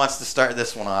kitchen. Who wants to start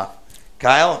this one off?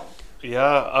 Kyle? Yeah,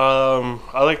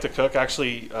 I like to cook.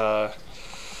 Actually,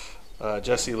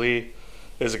 Jesse Lee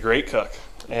is a great cook.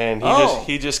 And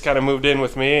he just kind of moved in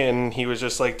with me, and he was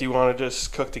just like, do you want to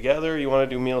just cook together? You want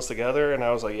to do meals together? And I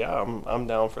was like, yeah, I'm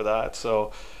down for that.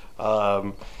 So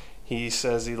he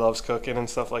says he loves cooking and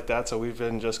stuff like that, so we've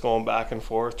been just going back and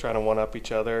forth, trying to one-up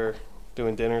each other,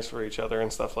 doing dinners for each other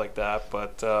and stuff like that.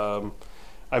 But,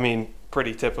 I mean,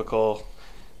 pretty typical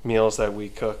meals that we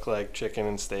cook, like chicken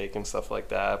and steak and stuff like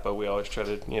that, but we always try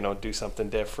to, you know, do something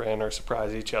different or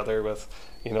surprise each other with,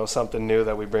 you know, something new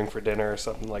that we bring for dinner or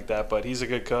something like that. But he's a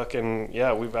good cook, and,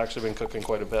 yeah, we've actually been cooking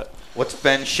quite a bit. What's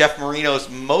been Chef Marino's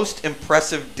most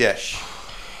impressive dish?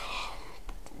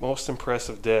 Most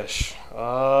impressive dish.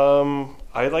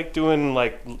 I like doing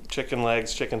like chicken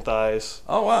legs, chicken thighs.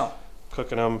 Oh wow!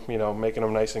 cooking them, making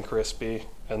them nice and crispy,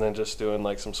 and then just doing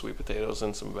like some sweet potatoes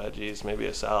and some veggies, maybe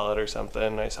a salad or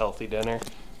something, nice healthy dinner.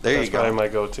 There you go. That's probably my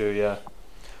go-to, yeah.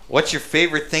 What's your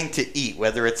favorite thing to eat,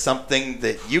 whether it's something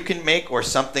that you can make or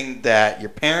something that your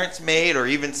parents made or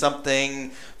even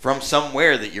something from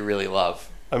somewhere that you really love?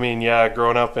 I mean, yeah,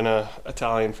 growing up in a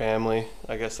Italian family,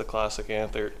 I guess the classic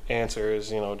answer is,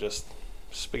 just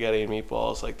spaghetti and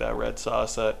meatballs, like that red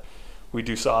sauce. That we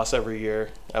do sauce every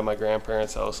year at my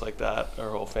grandparents' house, like that,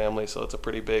 our whole family. So it's a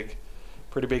pretty big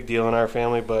deal in our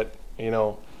family. But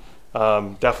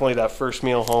definitely that first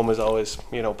meal home is always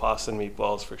pasta and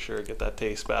meatballs for sure. Get that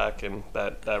taste back and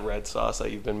that red sauce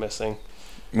that you've been missing.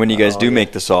 When you guys do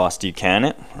make the sauce, do you can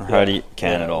it, or how do you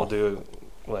can it all? We'll do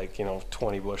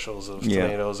 20 bushels of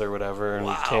tomatoes or whatever, and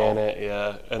we can it.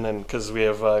 Yeah, and then because we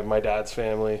have my dad's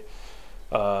family,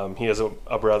 he has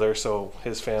a brother, so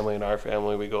his family and our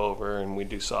family, we go over and we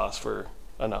do sauce for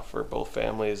enough for both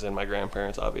families and my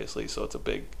grandparents, obviously. So it's a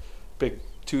big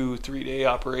 2-3 day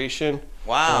operation.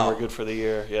 Wow. And we're good for the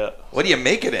year. Yeah. What do you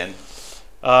make it in?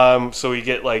 So we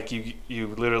get you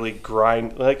literally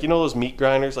grind, those meat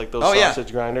grinders, like those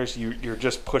sausage grinders. You're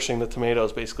just pushing the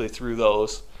tomatoes basically through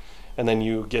those, and then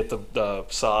you get the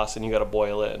sauce and you got to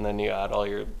boil it, and then you add all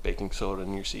your baking soda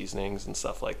and your seasonings and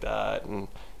stuff like that, and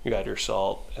you add your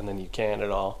salt, and then you can it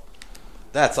all.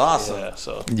 That's awesome. Yeah.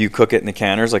 So you cook it in the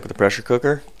canners like with the pressure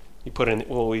cooker? you put in.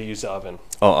 Well, we use oven.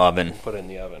 Oh, oven. Put it in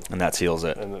the oven. And that seals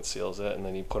it. And it seals it, and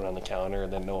then you put it on the counter,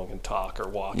 and then no one can talk or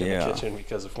walk in the kitchen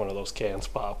because if one of those cans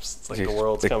pops, it's like the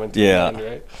world's coming to an end,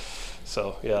 right?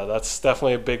 So, yeah, that's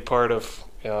definitely a big part of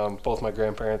both my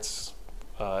grandparents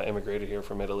immigrated here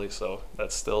from Italy, so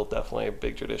that's still definitely a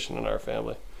big tradition in our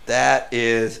family. That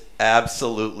is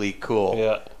absolutely cool.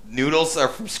 Yeah. Noodles are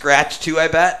from scratch too, I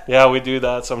bet? Yeah, we do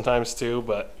that sometimes too,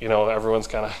 but, everyone's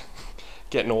kind of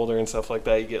getting older and stuff like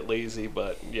that. You get lazy,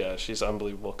 but yeah, she's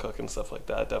unbelievable cook and stuff like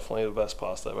that. Definitely the best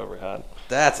pasta I've ever had.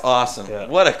 That's awesome. Yeah.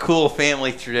 What a cool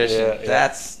family tradition.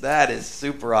 Yeah. That is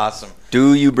super awesome.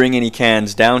 Do you bring any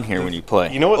cans down here when you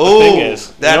play? You know what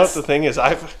the thing is?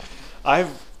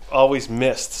 I've always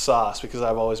missed sauce because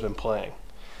I've always been playing.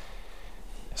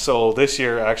 So this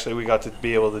year, actually, we got to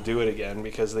be able to do it again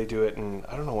because they do it, and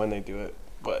I don't know when they do it,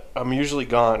 but I'm usually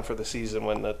gone for the season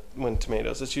when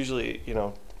tomatoes. It's usually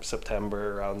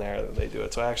September around there that they do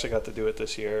it. So I actually got to do it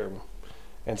this year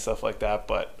and stuff like that,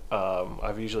 but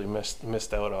I've usually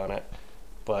missed out on it.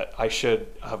 But I should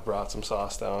have brought some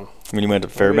sauce down. When you went to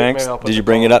Fairbanks, did you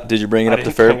bring it up? Did you bring it up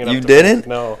to Fairbanks? You didn't?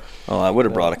 No. Oh, I would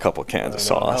have brought a couple cans of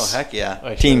sauce. Oh, heck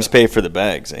yeah. Teams pay for the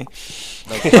bags, eh?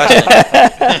 No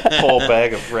question. Whole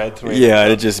bag of red tomatoes. Yeah,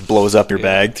 it just blows up your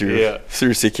bag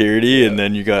through security, and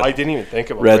then you got I didn't even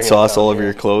think about red sauce all over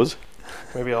your clothes.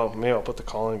 Maybe I'll put the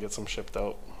call in and get some shipped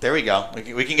out. There we go.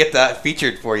 We can get that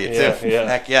featured for you, too. Yeah.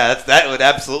 Heck yeah. That would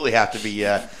absolutely have to be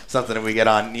something that we get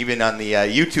on, even on the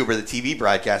YouTube or the TV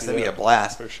broadcast. That'd be a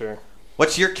blast. For sure.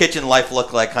 What's your kitchen life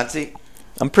look like, Huntsy?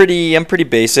 I'm pretty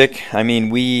basic. I mean,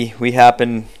 we have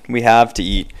to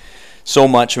eat so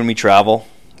much when we travel.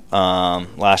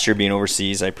 Last year being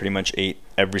overseas, I pretty much ate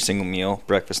every single meal,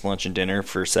 breakfast, lunch, and dinner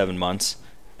for 7 months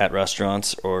at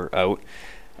restaurants or out.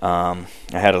 I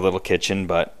had a little kitchen,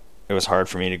 but it was hard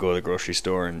for me to go to the grocery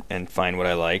store and find what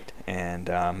I liked. And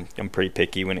I'm pretty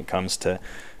picky when it comes to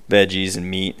veggies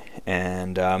and meat.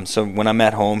 And so when I'm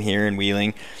at home here in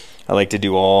Wheeling, I like to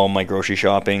do all my grocery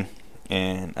shopping.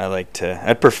 And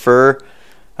I prefer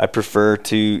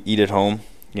to eat at home,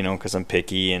 because I'm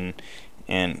picky.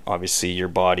 And obviously your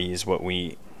body is what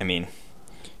we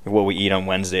eat on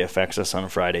Wednesday affects us on a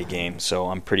Friday game. So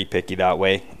I'm pretty picky that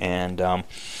way. And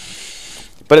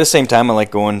but at the same time, I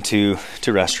like going to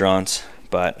restaurants,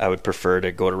 but I would prefer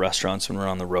to go to restaurants when we're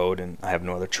on the road and I have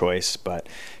no other choice. But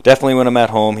definitely when I'm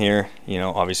at home here,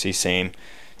 obviously same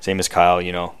as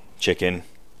Kyle, chicken,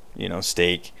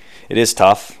 steak. It is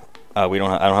tough. I don't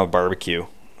have a barbecue.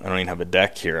 I don't even have a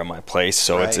deck here at my place,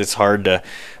 so right. It's hard to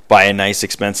buy a nice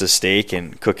expensive steak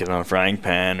and cook it on a frying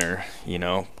pan or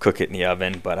cook it in the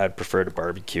oven. But I'd prefer to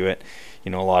barbecue it. A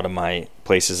lot of my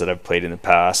places that I've played in the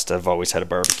past, I've always had a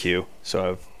barbecue,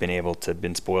 so I've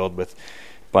been spoiled with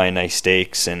buying nice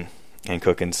steaks and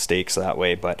cooking steaks that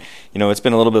way. But it's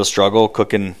been a little bit of a struggle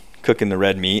cooking the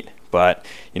red meat, but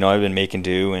I've been making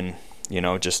do, and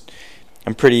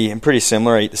I'm pretty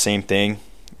similar. I eat the same thing,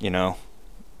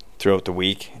 throughout the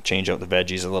week. Change out the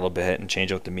veggies a little bit and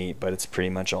change out the meat, but it's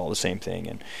pretty much all the same thing,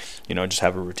 and just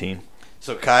have a routine.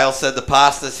 So Kyle said the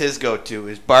pasta's his go-to.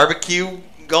 Is barbecue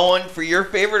going for your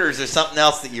favorite, or is there something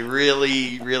else that you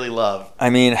really, really love? I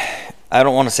mean, I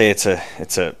don't want to say it's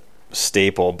a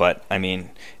staple, but I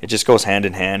mean, it just goes hand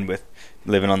in hand with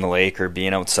living on the lake or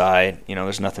being outside.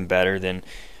 There's nothing better than,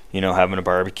 having a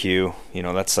barbecue.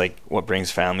 That's like what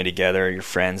brings family together, your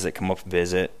friends that come up and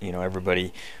visit.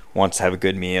 Everybody wants to have a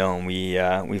good meal, and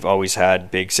we've always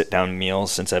had big sit-down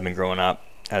meals since I've been growing up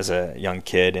as a young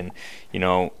kid, and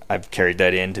I've carried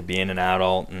that into being an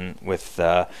adult, and with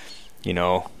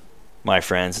my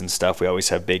friends and stuff, we always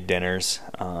have big dinners,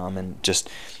 and just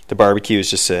the barbecue is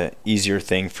just a easier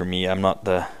thing for me.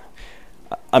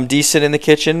 I'm decent in the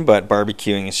kitchen, but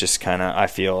barbecuing is just I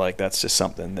feel like that's just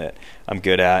something that I'm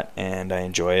good at, and I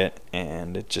enjoy it,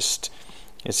 and it just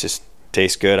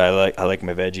tastes good. I like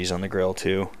my veggies on the grill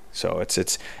too, so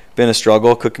it's been a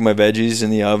struggle cooking my veggies in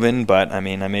the oven, but I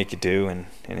make it do, and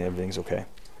everything's okay.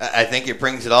 I think it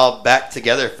brings it all back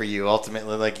together for you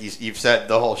ultimately, like you've said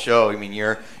the whole show.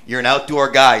 You're an outdoor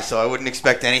guy, so I wouldn't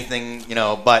expect anything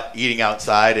but eating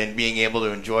outside and being able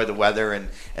to enjoy the weather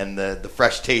and the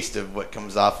fresh taste of what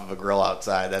comes off of a grill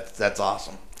outside. That's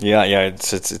awesome. Yeah,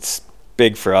 it's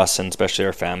big for us, and especially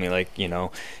our family.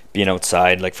 Being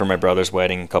outside, like for my brother's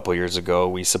wedding a couple of years ago,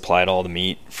 we supplied all the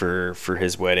meat for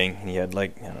his wedding. He had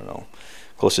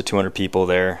close to 200 people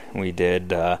there. We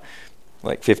did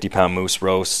 50-pound moose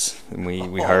roasts, and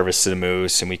we harvested the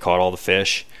moose, and we caught all the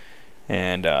fish,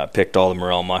 and picked all the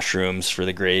morel mushrooms for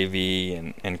the gravy,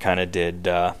 and kind of did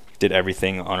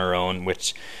everything on our own,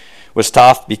 which was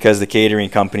tough because the catering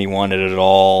company wanted it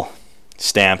all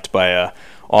stamped by a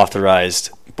authorized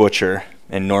butcher.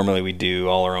 And normally we do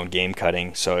all our own game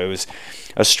cutting. So it was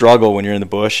a struggle when you're in the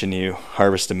bush and you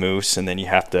harvest a moose, and then you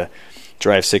have to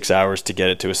drive 6 hours to get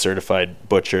it to a certified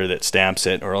butcher that stamps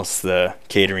it, or else the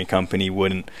catering company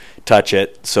wouldn't touch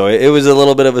it. So it was a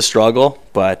little bit of a struggle,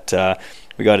 but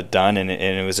we got it done, and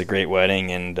it was a great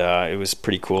wedding, and it was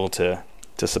pretty cool to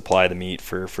supply the meat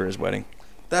for his wedding.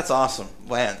 That's awesome.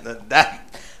 Man,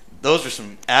 those are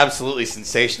some absolutely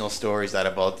sensational stories out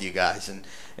of both of you guys. And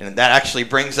that actually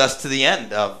brings us to the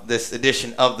end of this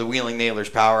edition of the Wheeling Nailers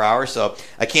Power Hour. So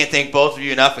I can't thank both of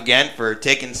you enough again for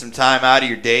taking some time out of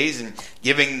your days and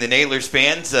giving the Nailers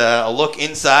fans a look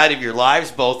inside of your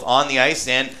lives, both on the ice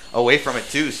and away from it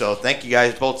too. So thank you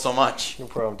guys both so much. No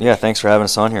problem. Yeah, thanks for having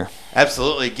us on here.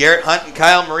 Absolutely. Garrett Hunt and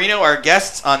Kyle Marino are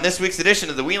guests on this week's edition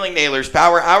of the Wheeling Nailers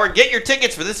Power Hour. Get your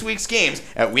tickets for this week's games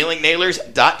at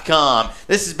wheelingnailers.com.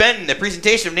 This has been the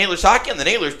presentation of Nailers Hockey on the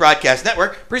Nailers Broadcast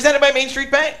Network, presented by Main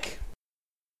Street Bank.